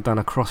kind of done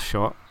a cross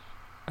shot.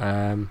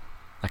 Okay,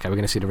 we're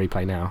going to see the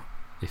replay now,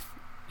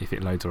 if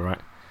it loads all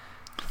right.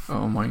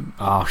 Oh my!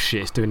 Oh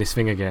shit! It's doing this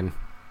thing again.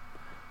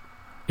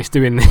 It's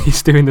doing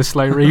the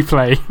slow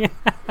replay.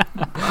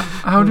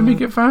 How did we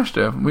get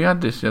faster? We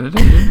had this the other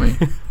day, didn't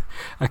we?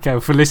 Okay,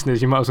 well, for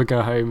listeners, you might as well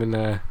go home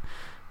and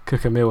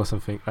cook a meal or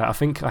something. I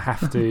think I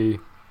have to.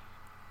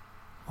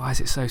 Why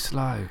is it so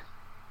slow?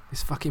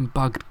 This fucking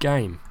bugged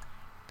game.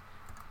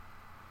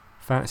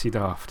 Fantasy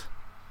daft.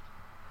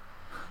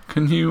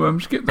 Can you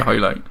skip the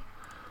highlight?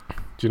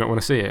 Do you not want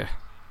to see it?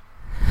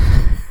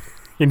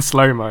 In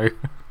slow mo.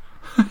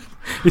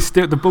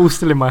 The ball's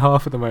still in my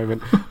half at the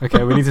moment.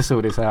 Okay, we need to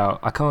sort this out.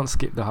 I can't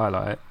skip the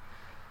highlight.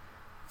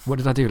 What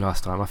did I do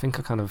last time? I think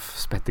I kind of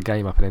sped the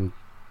game up and then.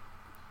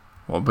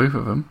 What, both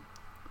of them?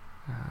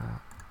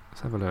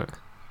 Let's have a look.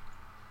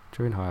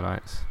 During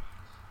highlights.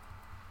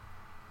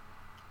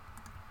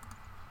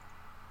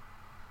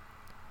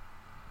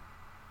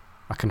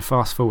 I can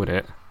fast forward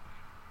it.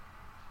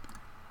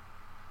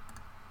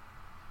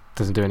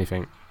 Doesn't do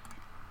anything.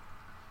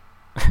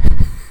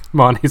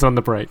 Mane's on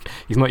the break.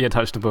 He's not yet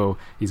touched the ball.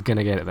 He's going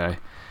to get it though.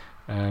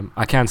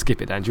 I can skip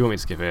it, Dan. Do you want me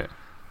to skip it?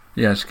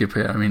 Yeah, skip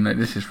it. I mean,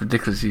 this is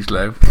ridiculously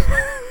slow.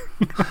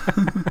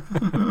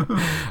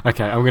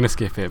 Okay, I'm going to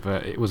skip it,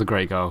 but it was a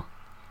great goal.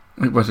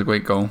 It was a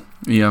great goal.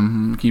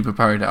 The keeper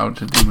parried it out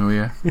to Di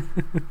Maria.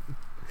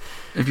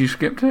 Have you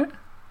skipped it?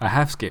 I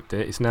have skipped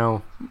it. It's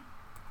now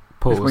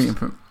paused.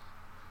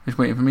 It's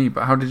waiting for me,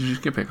 but how did you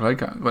skip it? Because I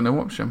got no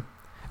option.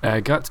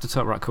 Go up to the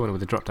top right corner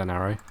with the drop down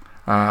arrow.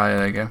 Yeah,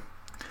 there you go.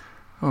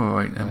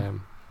 Alright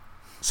then.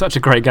 Such a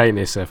great game,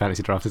 this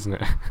fantasy draft, isn't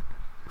it?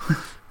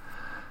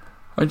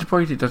 I'm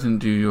surprised it doesn't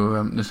do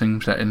your the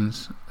same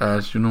settings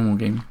as your normal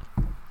game.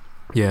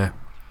 Yeah.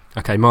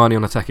 Okay, Mane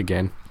on attack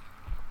again.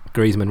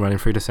 Griezmann running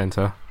through the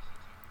centre.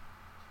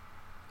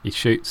 He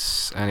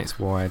shoots and it's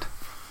wide.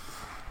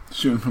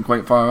 Shooting from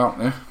quite far out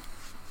there.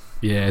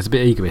 Yeah, it's a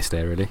bit egoist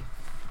there, really.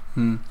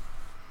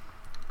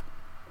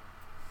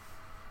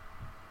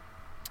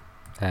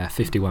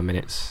 51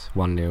 minutes,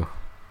 1-0.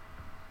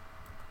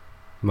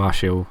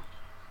 Martial.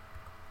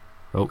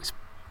 Oh,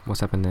 what's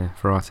happened there?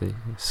 Verratti.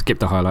 Skip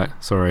the highlight,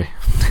 sorry.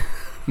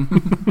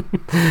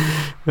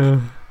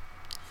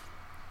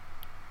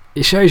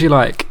 It shows you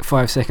like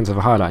 5 seconds of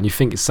a highlight and you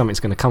think something's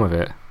going to come of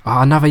it.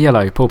 Another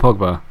yellow, Paul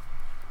Pogba.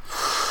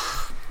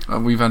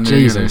 We've had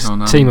Jesus,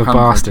 on, team of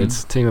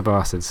bastards. Team of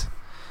bastards.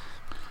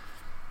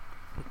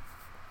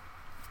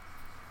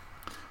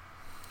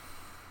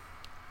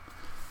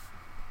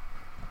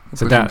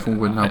 So Dan,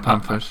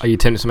 are you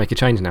tempted to make a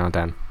change now,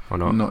 Dan, or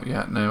not? Not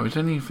yet, no. It's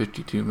only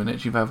 52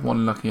 minutes. You've had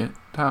one lucky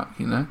attack,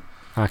 you know.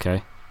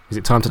 Okay. Is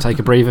it time to take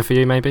a breather for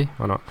you, maybe,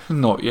 or not?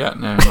 Not yet,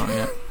 no, not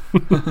yet.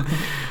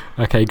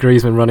 Okay,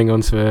 Griezmann running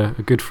onto a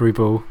good through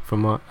ball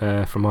from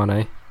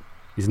Mane.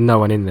 There's no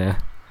one in there.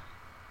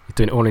 He's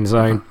doing it all in his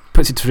own.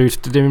 Puts it through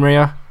to Di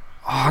Maria.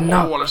 Oh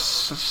no! What a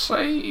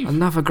save!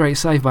 Another great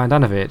save by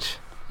Handanovic.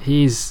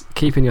 He's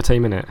keeping your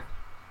team in it.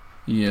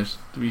 He is,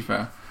 to be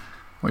fair.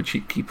 My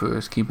cheap keeper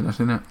is keeping us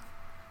in it.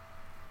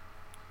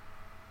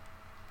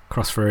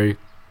 Cross through.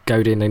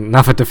 Godin,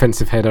 another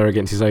defensive header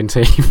against his own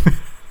team.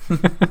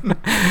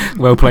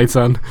 Well played,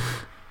 son.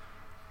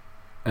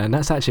 And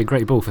that's actually a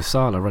great ball for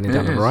Salah running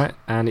down the right.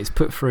 And it's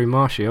put through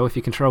Martial. If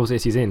he controls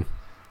this, he's in.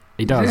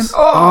 He does.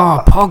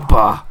 Oh,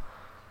 Pogba!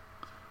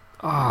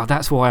 Oh,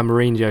 that's why I'm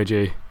Mourinho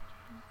due.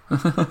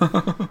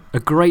 A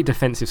great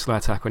defensive slow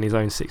attack on his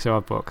own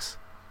 6-yard box.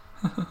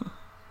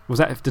 Was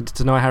that to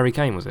deny Harry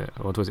Kane, was it?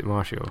 Or was it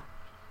Martial?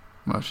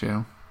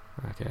 Martial.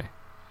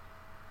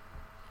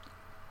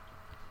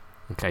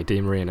 Okay, Di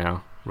Maria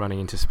now,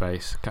 running into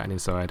space, cutting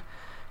inside,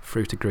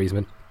 through to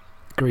Griezmann.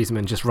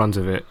 Griezmann just runs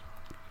with it.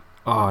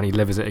 Oh, and he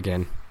levers it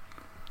again.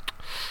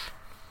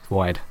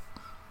 Wide.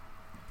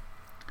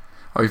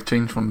 I've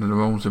changed one of the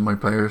roles of my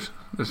players.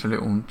 There's a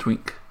little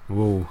tweak.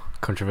 Whoa,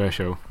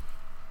 controversial.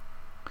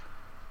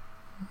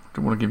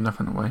 Don't want to give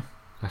nothing away.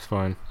 That's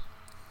fine.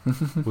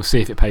 We'll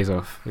see if it pays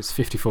off. It's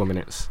 54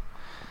 minutes.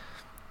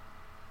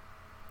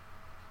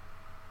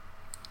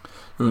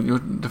 Your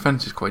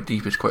defence is quite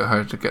deep. It's quite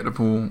hard to get the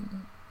ball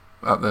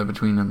up there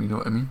between them. You know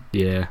what I mean?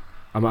 Yeah,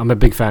 I'm a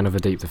big fan of a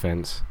deep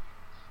defence.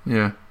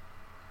 Yeah.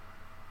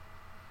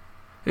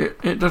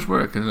 It does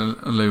work. A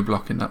low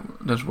blocking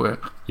that does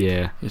work.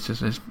 Yeah, It's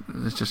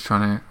just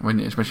trying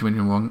to especially when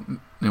you're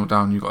 1-0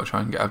 down, you've got to try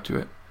and get up to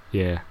it.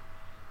 yeah.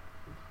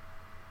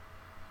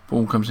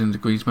 Ball comes into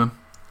Griezmann.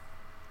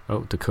 Oh,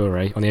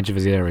 Doucouré on the edge of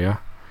his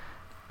area.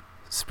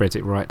 Spreads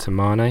it right to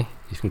Mane.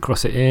 You can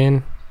cross it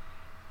in.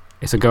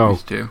 It's a goal.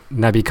 These two.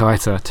 Naby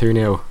Keita,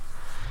 2-0.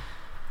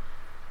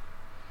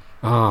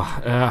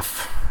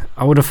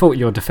 I would have thought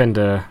your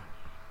defender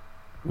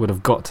would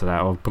have got to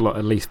that, or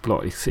at least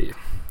blocked.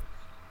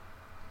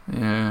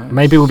 Yeah.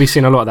 Maybe we'll be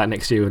seeing a lot of that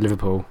next year with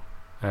Liverpool,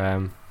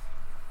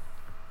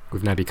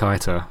 with Naby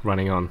Keita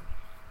running on.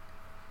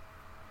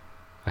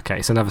 Okay,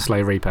 it's another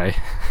slow replay.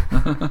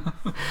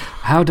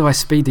 How do I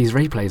speed these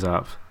replays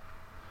up?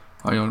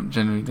 I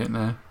generally don't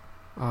know.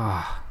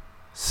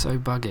 So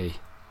buggy.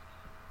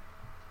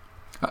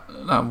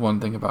 That one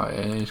thing about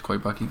it is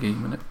quite buggy game,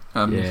 isn't it?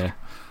 Yeah.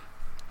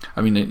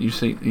 I mean, you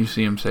see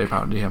him say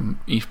about the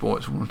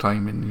esports all the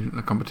time in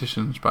the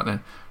competitions, but there's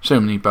so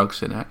many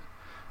bugs in it.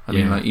 I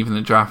mean, like even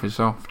the draft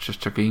itself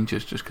just took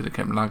ages just because it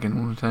kept lagging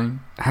all the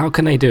time. How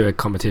can they do a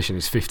competition?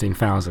 It's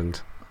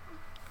 15,000,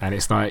 and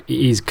it's like it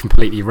is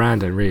completely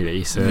random,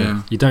 really.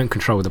 So you don't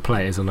control the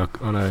players on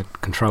a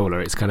controller.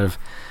 It's kind of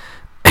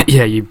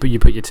you put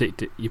your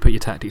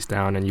tactics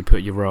down, and you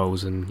put your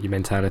roles and your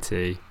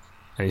mentality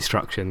and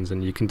instructions,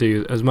 and you can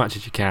do as much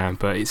as you can,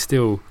 but it's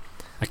still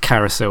a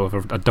carousel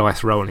of a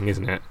dice rolling,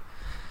 isn't it?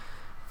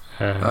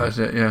 That is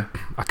it. Yeah.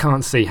 I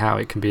can't see how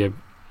it can be a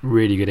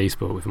really good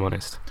esport, if I'm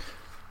honest.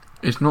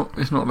 It's not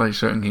like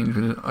certain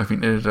games. I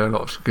think there's a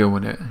lot of skill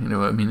in it. You know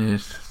what I mean?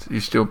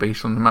 It's still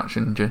based on the match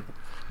engine.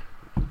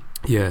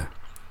 Yeah.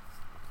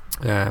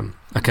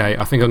 Okay,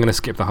 I think I'm going to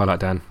skip the highlight,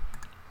 Dan.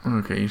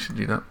 Okay, you should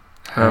do that.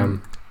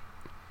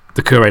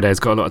 Doucouré there's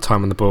got a lot of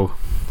time on the ball.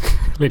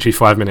 Literally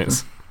 5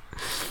 minutes.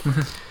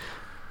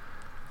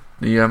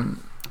 The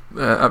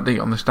update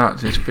on the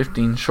stats is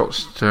 15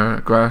 shots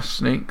to Grass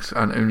Snakes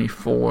and only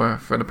 4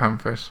 for the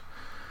Panthers.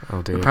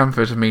 Oh dear. The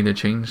Panthers have made a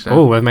change.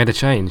 Oh, they've made a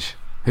change.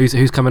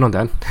 Who's coming on,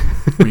 Dan?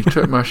 We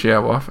took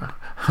Martial off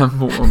and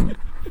bought on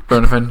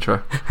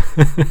Bonaventura.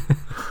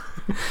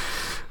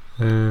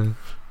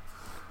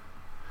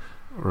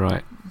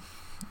 Right.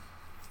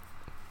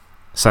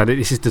 So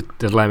this is the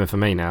dilemma for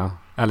me now.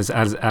 As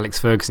Alex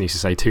Ferguson used to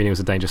say, 2-0 is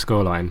a dangerous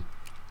scoreline.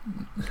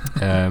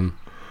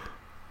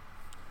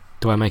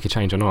 Do I make a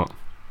change or not?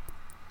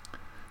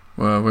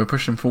 Well, we're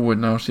pushing forward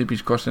now.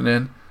 CP's crossing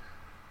in.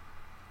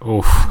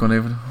 Oof. Gone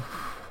over.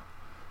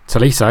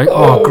 Tolisso.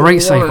 Oh,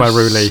 great save by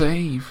Rooley.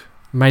 Save.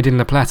 Made in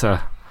the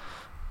platter.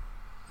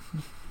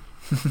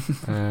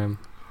 I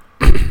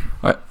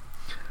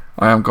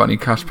haven't got any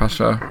cash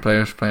passer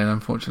players playing,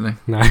 unfortunately.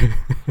 No.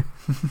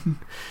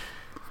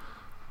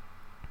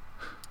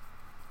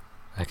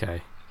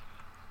 Okay.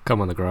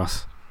 Come on the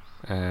grass.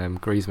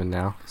 Griezmann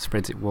now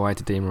spreads it wide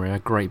to Di Maria.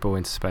 Great ball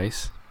into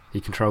space. He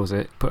controls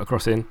it. Put a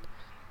cross in.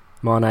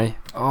 Mane.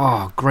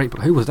 Oh, great.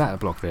 Who was that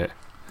blocked it?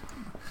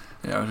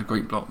 Yeah, it was a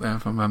great block there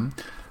from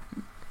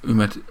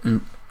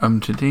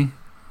Umtiti.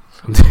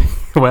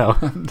 Well,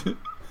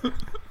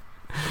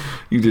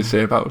 you did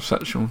say about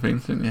sexual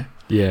things, didn't you?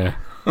 yeah.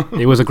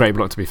 It was a great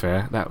block, to be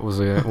fair. That was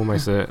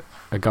almost a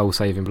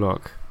goal-saving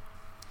block.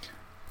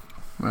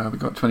 Well, we've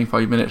got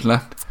 25 minutes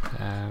left.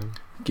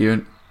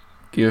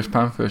 Gears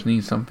Panthers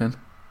need something.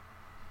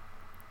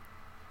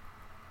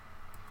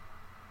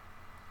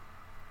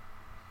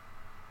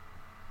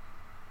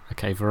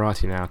 Okay,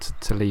 Verratti now to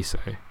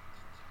Tolisso.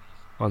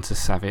 On to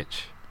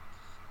Savic.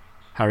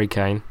 Harry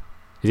Kane.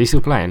 Is he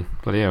still playing?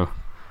 Bloody hell.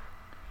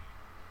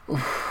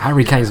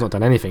 Harry Kane's not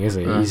done anything, is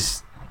he?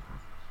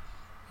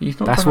 He's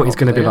not. That's what he's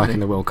going to be like in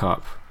the World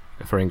Cup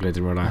for England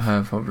in real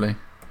life. Probably.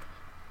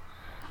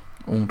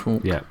 All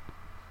talk. Yeah.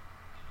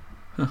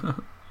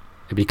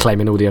 He'll be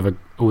claiming all the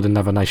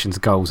other nations'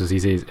 goals as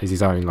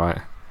his own,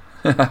 like.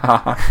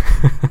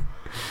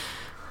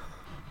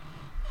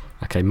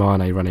 Okay,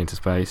 Mane running into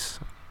space.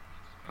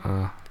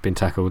 Been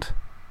tackled.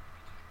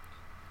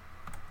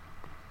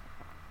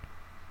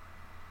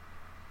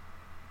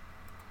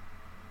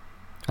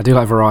 I do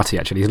like Verratti,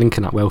 actually. He's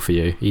linking up well for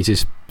you. He's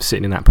just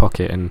sitting in that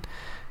pocket and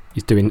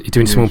he's doing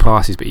small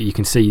passes, but you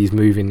can see he's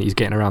moving. He's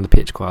getting around the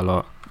pitch quite a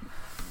lot.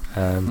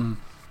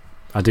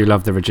 I do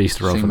love the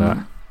Regista role for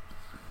that.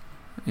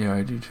 Yeah,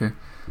 I do too.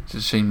 It's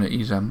a shame that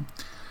he's the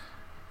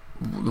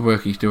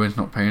work he's doing is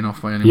not paying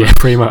off by any Yeah,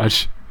 pretty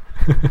much.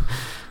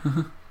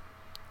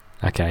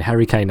 Okay,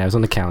 Harry Kane now is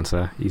on the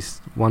counter. He's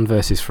 1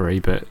 versus 3,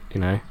 but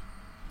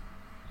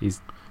She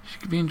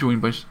could be enjoying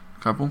boys,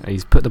 couple.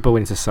 He's put the ball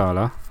into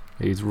Salah,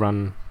 who's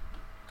run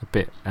a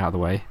bit out of the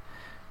way.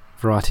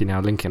 Verratti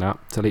now linking up.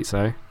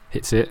 Tolisso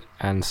hits it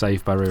and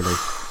saved by Rooley.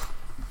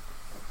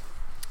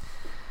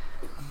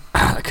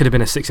 It could have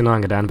been a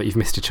 6-9, Dan, but you've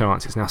missed your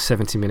chance. It's now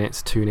 70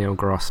 minutes, 2-0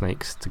 Grass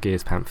Snakes to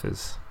Gears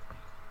Panthers.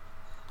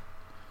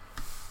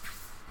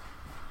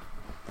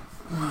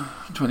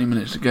 20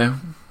 minutes to go.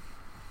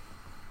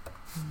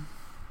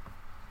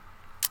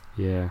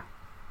 Yeah.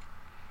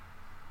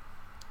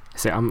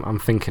 See, I'm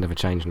thinking of a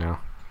change now.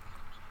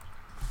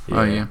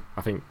 Oh, yeah.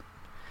 I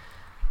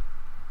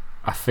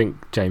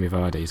think Jamie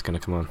Vardy is going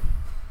to come on.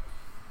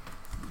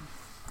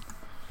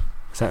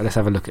 So let's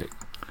have a look at.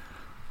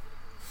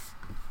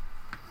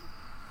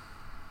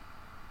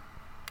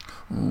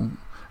 Ooh.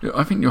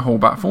 I think your whole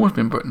back four's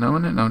been booked now,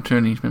 isn't it? Now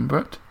Tierney's been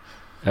booked.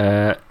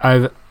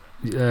 Laporte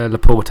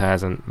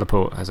hasn't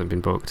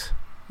been booked.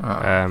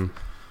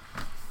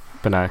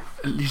 But no.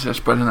 At least they're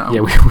spreading it out.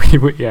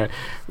 Yeah,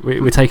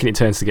 we're taking it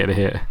turns to get the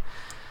hit.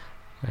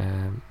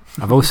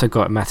 I've also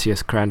got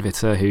Matthias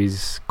Kranvitsa,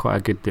 who's quite a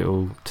good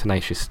little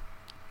tenacious,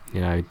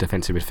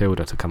 defensive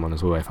midfielder to come on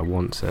as well if I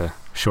want to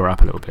shore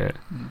up a little bit.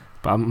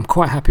 But I'm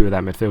quite happy with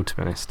that midfield, to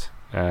be honest.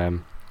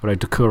 Although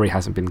Doucouré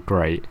hasn't been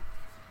great.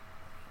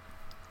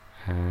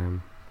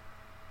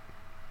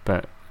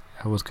 But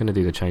I was going to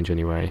do the change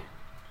anyway.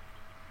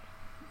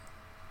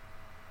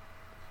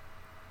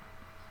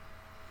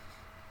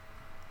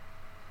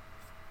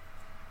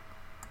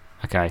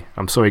 Okay,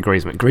 I'm sorry,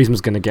 Griezmann.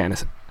 Griezmann's going to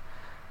get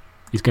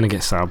he's going to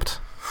get subbed.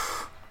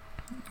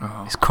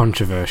 Oh, It's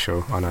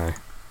controversial, I know.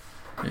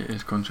 it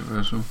is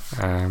controversial.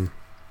 But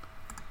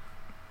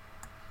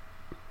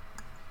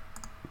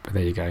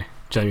there you go.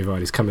 Jamie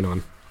Vardy's coming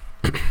on.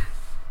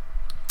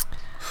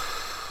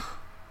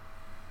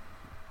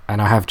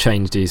 And I have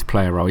changed his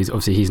player role.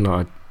 He's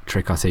not a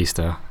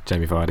trequartista,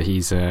 Jamie Vardy.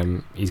 He's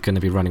going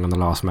to be running on the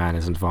last man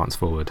as an advanced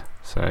forward.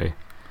 So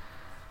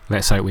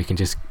let's hope we can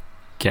just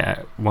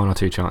get one or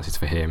two chances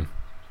for him.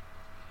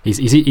 His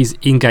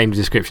in-game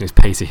description is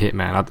pacey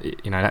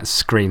hitman. That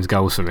screams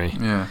goals for me.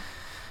 Yeah.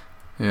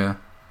 Yeah,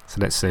 So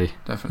let's see.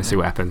 definitely. Let's see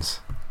what happens.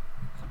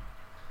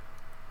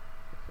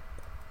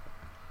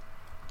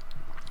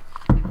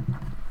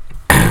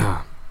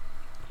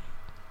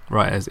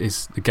 Right,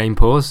 is the game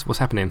paused? What's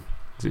happening?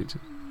 Is it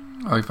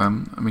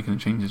I'm making a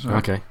change as well.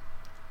 okay?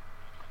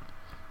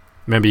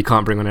 Remember, you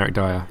can't bring on Eric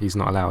Dyer. He's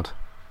not allowed.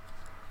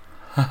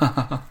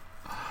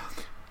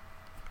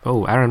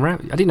 Oh, Aaron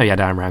Ramsey. I didn't know you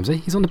had Aaron Ramsey.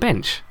 He's on the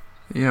bench.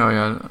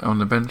 Yeah, on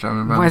the bench. I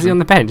remember. Why is he on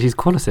the bench? He's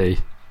quality.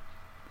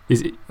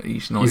 He's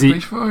not. is He he-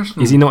 plays for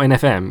Arsenal. Is he not in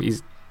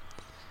FM?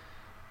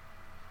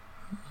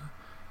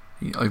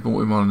 I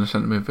bought him on the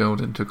centre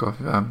midfield and took off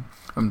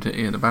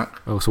Titty at the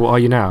back. Oh, so what are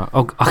you now?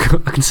 Oh, I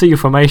can see your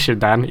formation,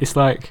 Dan. It's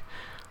like,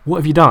 what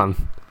have you done?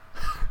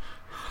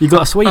 You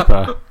got a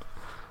sweeper.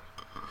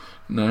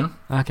 No.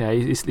 Okay,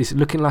 it's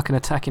looking like an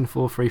attacking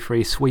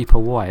 4-3-3 sweeper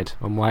wide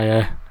on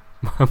my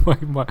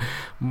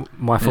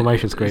my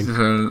formation screen.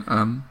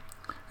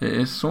 It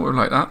is sort of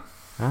like that.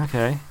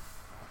 Okay.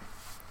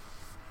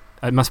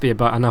 It must be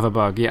another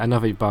bug. Yeah,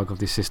 another bug of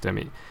this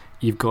system.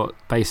 You've got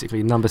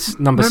basically number 6 is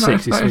That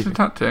is the sweeping.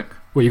 tactic.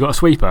 Well, you got a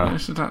sweeper.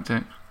 That's the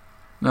tactic.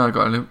 No, I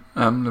got a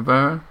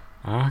libero.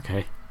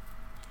 Okay.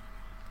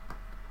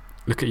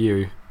 Look at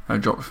you. I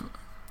dropped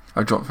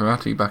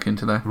Verratti back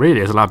into there.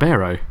 Really, as a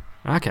libero.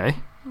 Okay.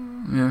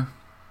 Yeah.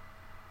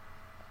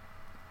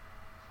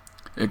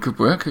 It could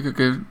work. It could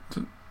go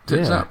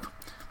tits Yeah. up.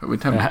 But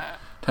with 10 minutes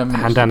to go.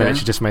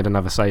 Handanovic just made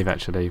another save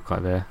actually,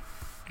 quite there.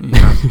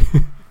 Yeah.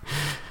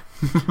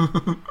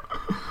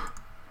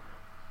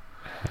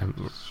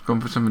 It's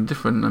gone for something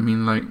different. I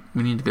mean, like,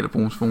 we need to get the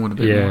balls forward a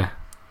bit Yeah.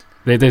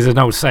 more. There's an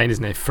old saying,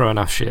 isn't there? Throw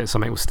enough shit,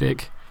 something will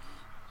stick.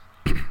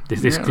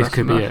 This Yeah, that's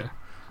could be enough.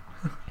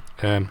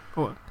 it.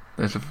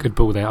 There's a Good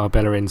ball there.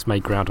 Arbellerin's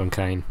made ground on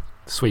Kane.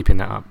 Sweeping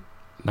that up.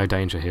 No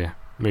danger here.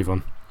 Move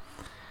on.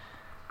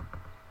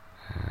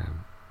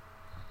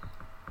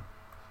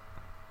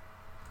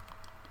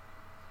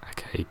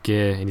 Okay,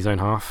 Gear in his own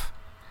half.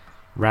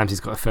 Ramsey's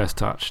got a first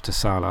touch to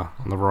Salah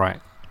on the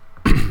right.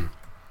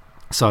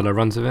 Salah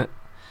runs with it.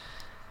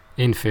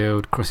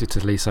 Infield, cross it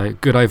to Liso.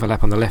 Good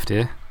overlap on the left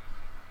here.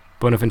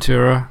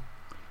 Bonaventura.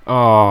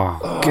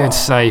 Oh, good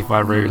save by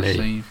Rooney.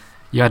 save.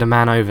 You had a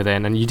man over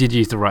then, and you did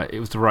use the right. It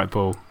was the right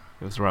ball.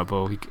 It was the right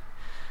ball.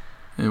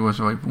 It was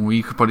right.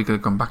 We could probably could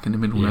have gone back in the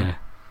middle Yeah. there.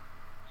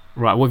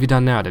 Right. What have you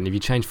done now then? Have you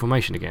changed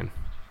formation again?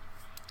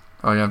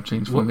 I have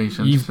changed What-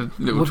 formation. you've- Just a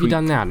little What have you tweak.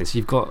 done now? Then? So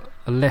you've got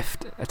a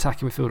left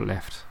attacking midfielder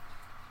left.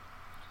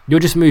 You're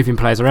just moving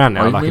players around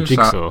now I've like a moved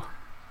jigsaw.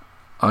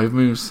 I've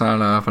moved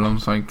Salah up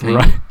alongside Kane,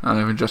 Right. and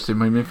I've adjusted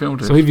my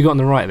midfielders. So who have you got on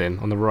the right then?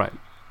 On the right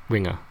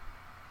winger.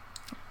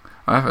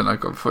 I haven't. I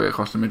got three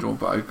across the middle,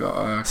 but I've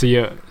got So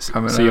you're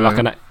like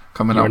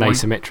coming you're up. an wide.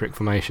 asymmetric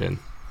formation.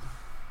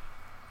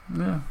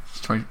 Yeah,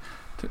 just try.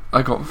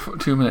 I got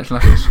 2 minutes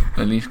left.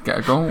 At least get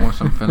a goal or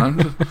something. I'm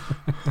just,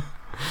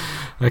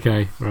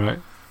 Okay. Right.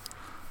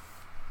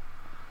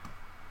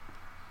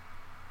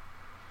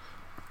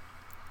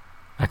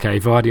 Okay.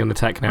 Vardy on the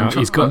attack now.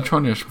 He's I'm got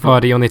trying to.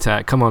 Vardy on the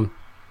attack. Come on.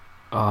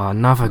 Oh,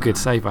 another good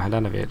save by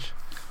Handanovic.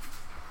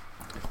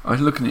 I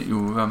was looking at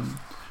your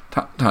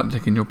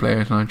tactic in your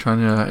players, and I'm trying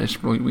to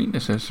exploit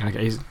weaknesses.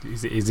 Okay.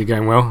 Is he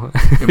going well?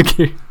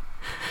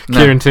 No,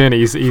 Kieran Tierney,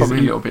 he's probably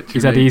a little bit too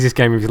he's had the late. easiest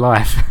game of his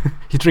life.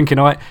 You're drinking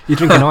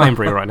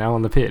Ironbury right now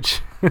on the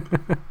pitch.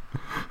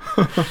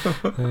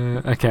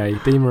 Okay,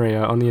 Di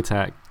Maria on the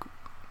attack.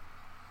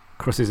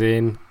 crosses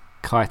in.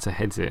 Keita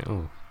heads it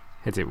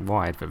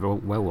wide, but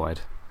well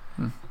wide.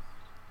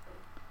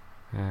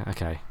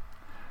 Okay,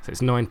 so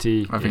it's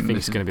 90. I think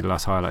it's going to be the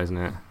last highlight, isn't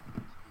it?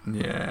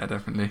 Yeah,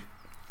 definitely.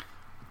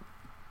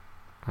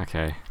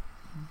 Okay,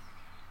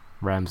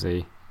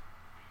 Ramsey.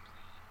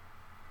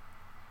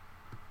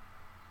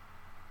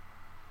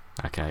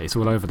 Okay, it's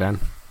all over, Dan.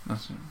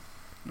 That's it.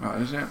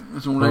 Right, is it?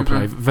 It's all well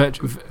over.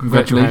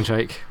 Virtual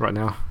handshake right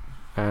now.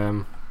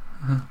 At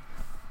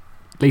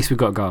least we've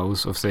got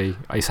goals. Obviously,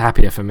 it's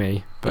happier for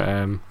me, but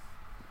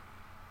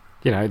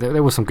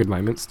there were some good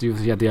moments. You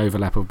had the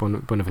overlap of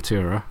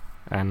Bonaventura,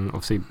 and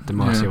obviously the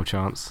Martial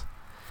chance.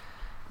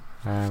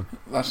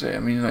 That's it. I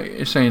mean, like,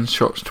 it's saying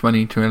shots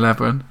 20 to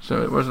 11,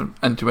 so it wasn't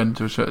end to end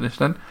to a certain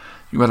extent.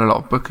 You had a lot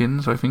of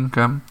bookings, I think.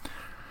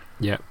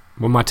 Yeah.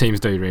 Well, my teams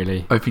do,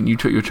 really. I think you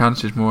took your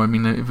chances more. I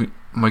mean,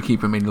 my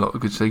keeper made a lot of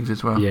good saves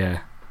as well.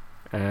 Yeah.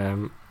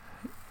 And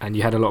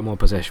you had a lot more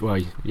possession. Well,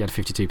 you had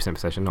 52%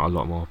 possession, not a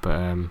lot more,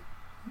 but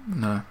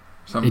no.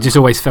 It just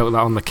always felt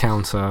like on the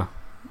counter,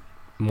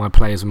 my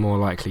players were more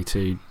likely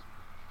to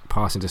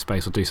pass into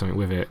space or do something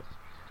with it.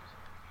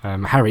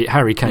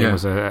 Harry Kane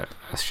was I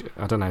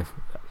don't know.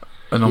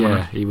 Anomaly.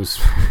 Yeah, he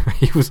was.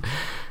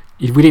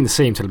 We didn't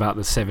see him till about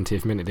the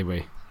 70th minute, did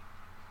we?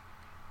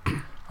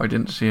 I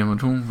didn't see him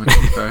at all. But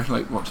it's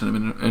like watching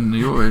him in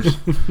the Euros.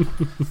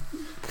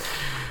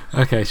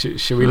 Okay,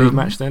 should we leave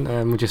match then?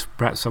 We'll just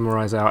perhaps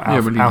summarise our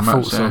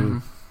thoughts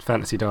on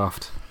Fantasy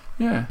Daft.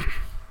 Yeah.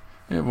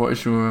 Yeah. What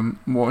is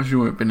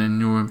your opinion,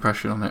 your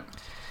impression on it?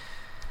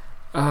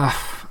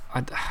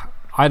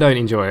 I don't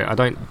enjoy it.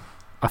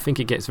 I think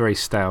it gets very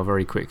stale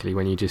very quickly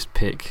when you just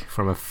pick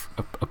from a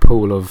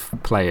pool of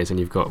players and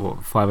you've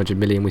got 500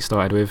 million we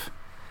started with.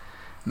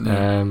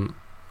 Yeah.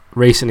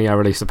 Recently, I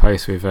released a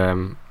post with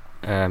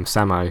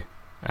Samo,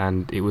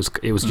 and it was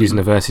using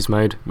the versus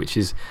mode, which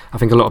is, I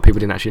think a lot of people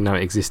didn't actually know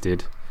it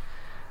existed,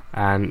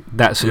 and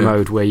that's a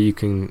mode where you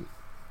can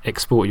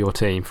export your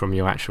team from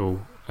your actual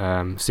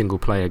single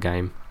player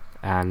game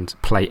and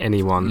play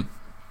anyone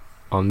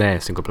on their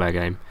single player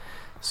game.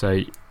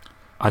 So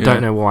I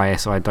don't know why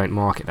SI don't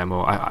market them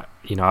more. I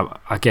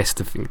guess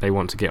they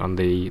want to get on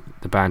the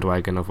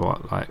bandwagon of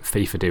what like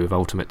FIFA do with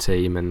Ultimate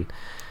Team and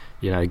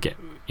get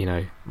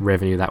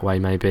revenue that way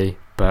maybe.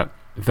 But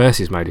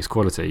versus mode is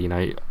quality.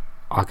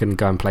 I can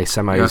go and play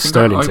Samo's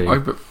Sterling team. I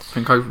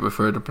think I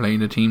prefer to play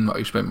in a team that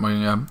I spent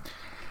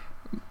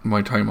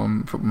my time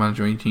on Football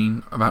Manager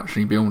 18 of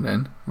actually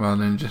building,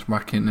 rather than just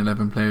whacking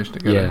 11 players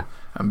together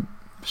and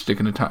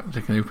sticking a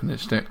tactic and hoping it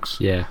sticks.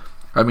 Yeah.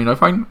 I mean,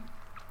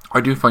 I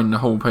do find the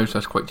whole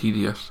process quite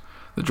tedious.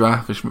 The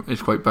draft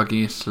is quite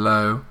buggy, it's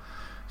slow.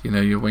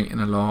 You're waiting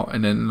a lot,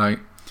 and then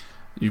like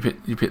you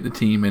pick the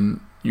team,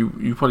 and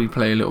you probably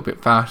play a little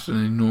bit faster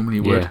than you normally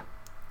would,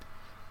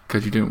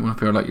 because you don't want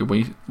to feel like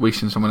you're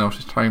wasting someone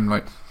else's time.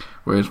 Like,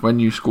 whereas when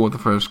you score the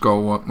first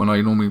goal, when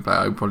I normally play,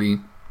 I probably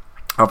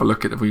have a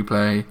look at the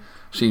replay,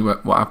 see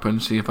what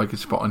happened, see if I could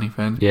spot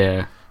anything.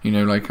 Yeah.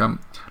 Like I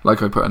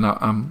put in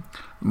that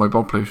my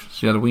Bob post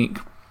the other week,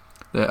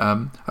 that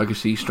I could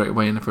see straight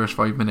away in the first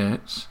 5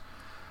 minutes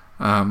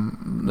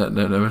that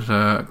there was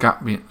a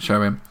gap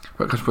showing,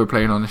 but because we're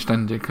playing on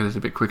extended, because it's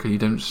a bit quicker, you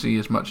don't see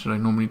as much as I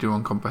normally do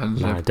on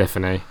comprehensive. No,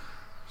 definitely.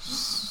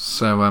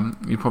 So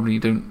you probably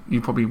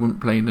wouldn't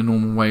play the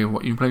normal way of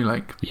what you play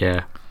like.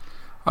 Yeah.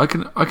 I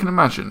can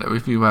imagine though,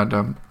 if you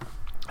had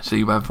say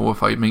you had 4 or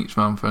 5 mates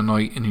round for a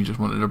night and you just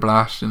wanted a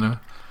blast,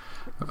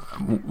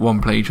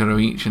 one play each other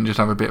each and just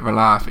have a bit of a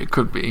laugh, it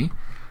could be.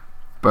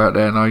 But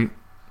then I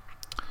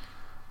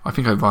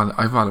think I'd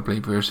rather play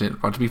versus.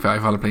 But to be fair,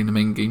 I'd rather play the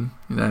main game.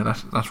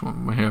 That's what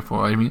we're here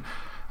for. I mean,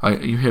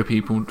 you hear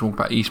people talk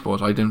about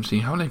esports. I don't see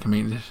how they can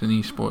make this an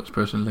esports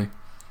personally.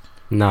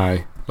 No,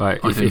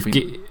 like I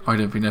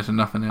don't think there's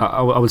enough in it.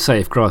 I would say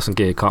if Grass and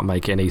Gear can't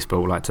make it an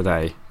esport like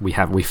today, we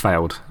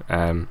failed.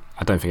 I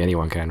don't think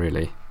anyone can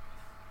really.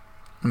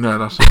 No,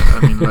 that's it. I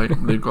mean,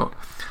 like they've got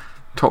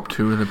top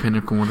 2 of the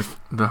pinnacle of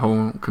the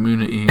whole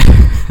community,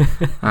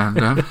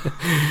 and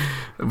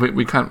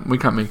we can't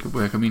make it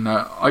work. I mean,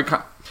 I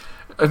can't.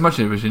 As much as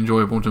it was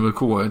enjoyable to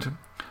record,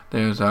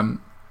 there's I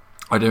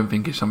don't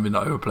think it's something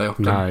that I would play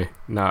often.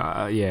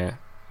 Yeah.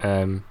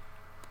 And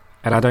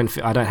I don't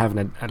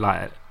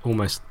have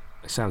almost,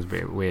 it sounds a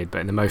bit weird, but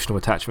an emotional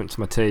attachment to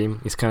my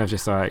team. It's kind of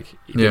just like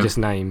they're just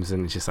names,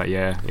 and it's just like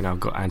I've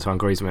got Antoine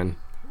Griezmann.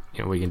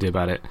 What you can do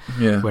about it.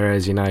 Yeah.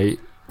 Whereas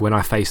when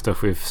I faced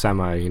off with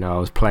Samo, I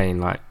was playing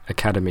like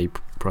academy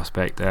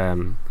prospect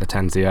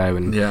Latanzio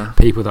and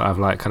people that I've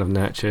like kind of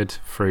nurtured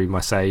through my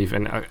save,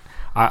 and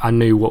I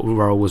knew what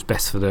role was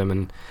best for them,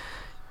 and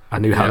I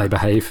knew how they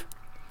behave,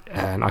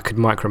 and I could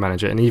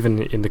micromanage it. And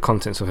even in the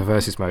contents of a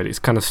versus mode, it's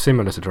kind of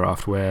similar to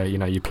draft, where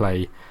you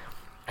play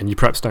and you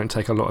perhaps don't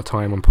take a lot of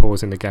time on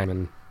pausing the game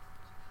and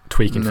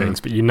tweaking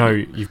things, but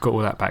you've got all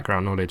that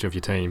background knowledge of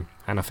your team,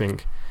 and I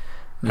think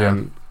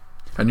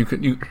and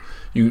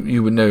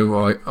you would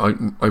know,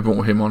 I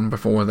brought him on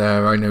before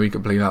there, I know he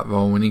could play that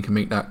role and he can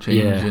make that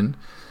change,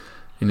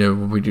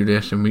 and we do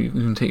this, and we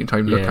can take your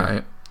time to look at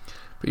it.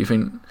 But you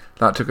think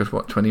that took us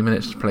 20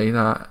 minutes to play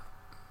that?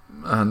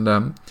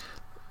 and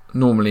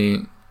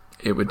normally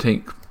it would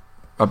take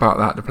about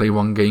that to play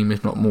one game,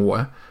 if not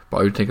more. But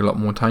I would take a lot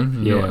more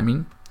time. You know what I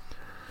mean?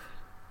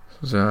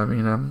 So I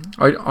mean,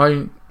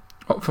 I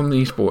from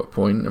the esport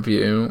point of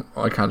view,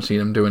 I can't see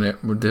them doing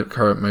it with the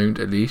current mode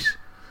at least.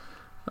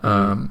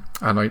 And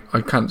I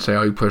can't say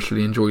I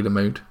personally enjoy the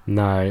mode.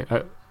 No,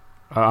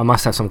 I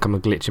must have some kind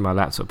of glitch in my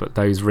laptop, but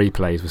those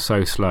replays were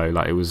so slow.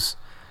 Like it was.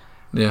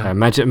 Yeah.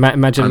 Imagine no a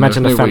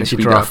fantasy way to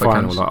draft speed up,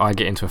 final. Like I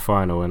get into a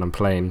final and I'm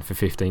playing for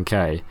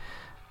 15k,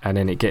 and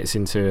then it gets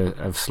into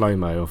a slow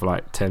mo of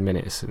like 10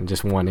 minutes and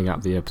just winding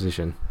up the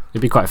opposition.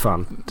 It'd be quite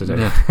fun to do.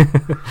 Yeah.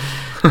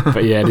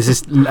 But yeah, this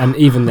is, and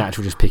even the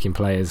actual just picking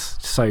players,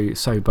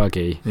 so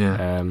buggy.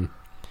 Yeah.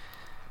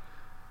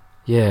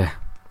 Yeah.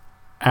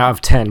 Out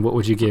of 10, what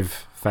would you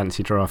give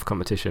fantasy draft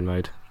competition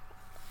mode?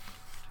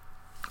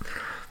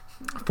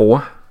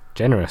 4.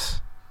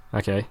 Generous.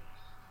 Okay.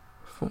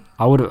 4.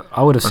 I would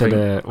have said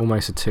think-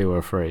 almost a 2 or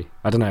a 3.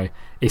 I don't know.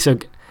 It's a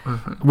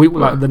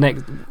like the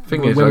next.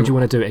 Thing when is, would you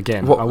want to do it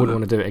again? what- I wouldn't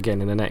want to do it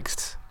again in the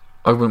next.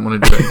 I wouldn't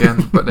want to do it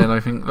again, but then I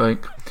think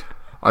like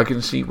I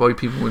can see why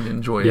people would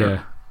enjoy it.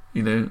 Yeah.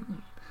 You know,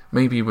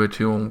 maybe we're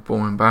two old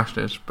boring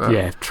bastards, but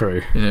Yeah.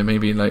 True. you know,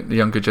 maybe like the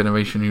younger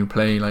generation who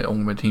play like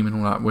Ultimate Team and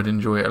all that would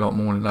enjoy it a lot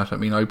more than that. I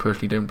mean, I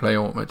personally don't play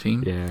Ultimate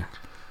Team, Yeah.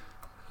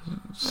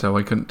 so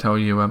I couldn't tell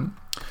you.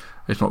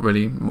 It's not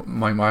really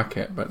my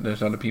market, but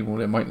there's other people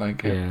that might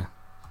like it. Yeah.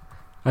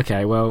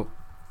 Okay. Well,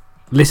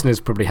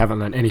 listeners probably haven't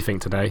learned anything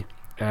today,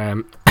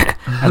 and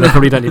they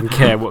probably don't even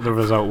care what the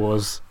result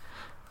was.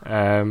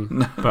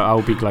 But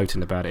I'll be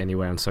gloating about it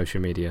anyway on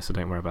social media, so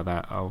don't worry about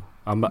that.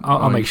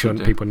 I'll make sure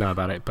people know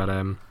about it. But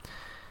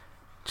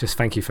just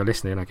thank you for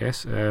listening, I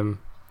guess.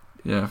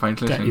 Yeah,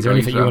 thanks for listening. Is there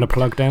anything you want to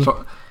plug, Dan?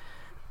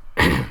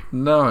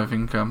 No, I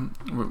think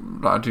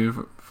that'll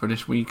do for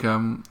this week.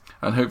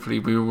 And hopefully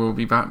we will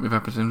be back with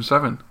episode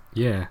 7.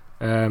 Yeah.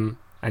 And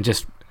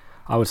just,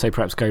 I would say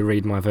perhaps go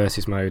read my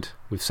versus mode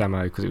with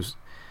Samo, because it was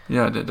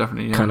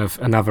definitely kind of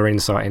another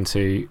insight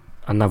into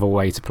another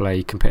way to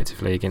play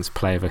competitively against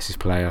player versus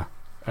player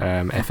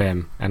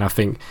FM. And I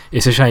think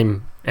it's a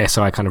shame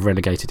SI kind of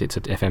relegated it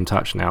to FM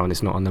Touch now, and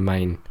it's not on the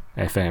main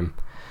FM.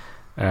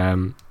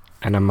 And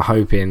I'm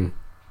hoping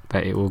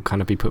that it will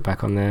kind of be put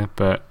back on there,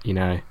 but you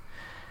know,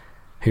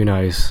 who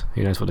knows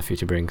what the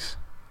future brings.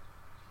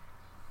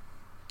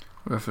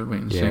 We'll have to wait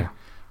and see.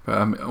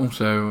 But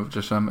also,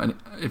 just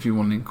if you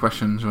want any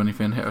questions or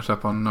anything, hit us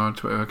up on our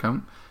Twitter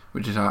account,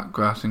 which is at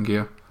Grass and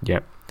Gear.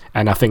 Yep.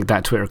 And I think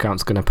that Twitter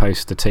account's going to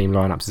post the team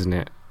lineups, isn't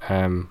it?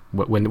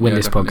 When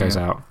this pod goes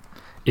out,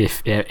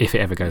 if it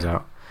ever goes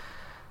out.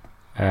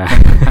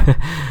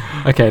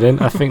 Okay, then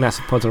I think that's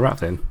the pod's a wrap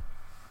then.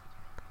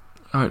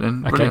 All right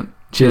then. Okay. Brilliant.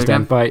 Cheers,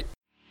 Dan. Bye.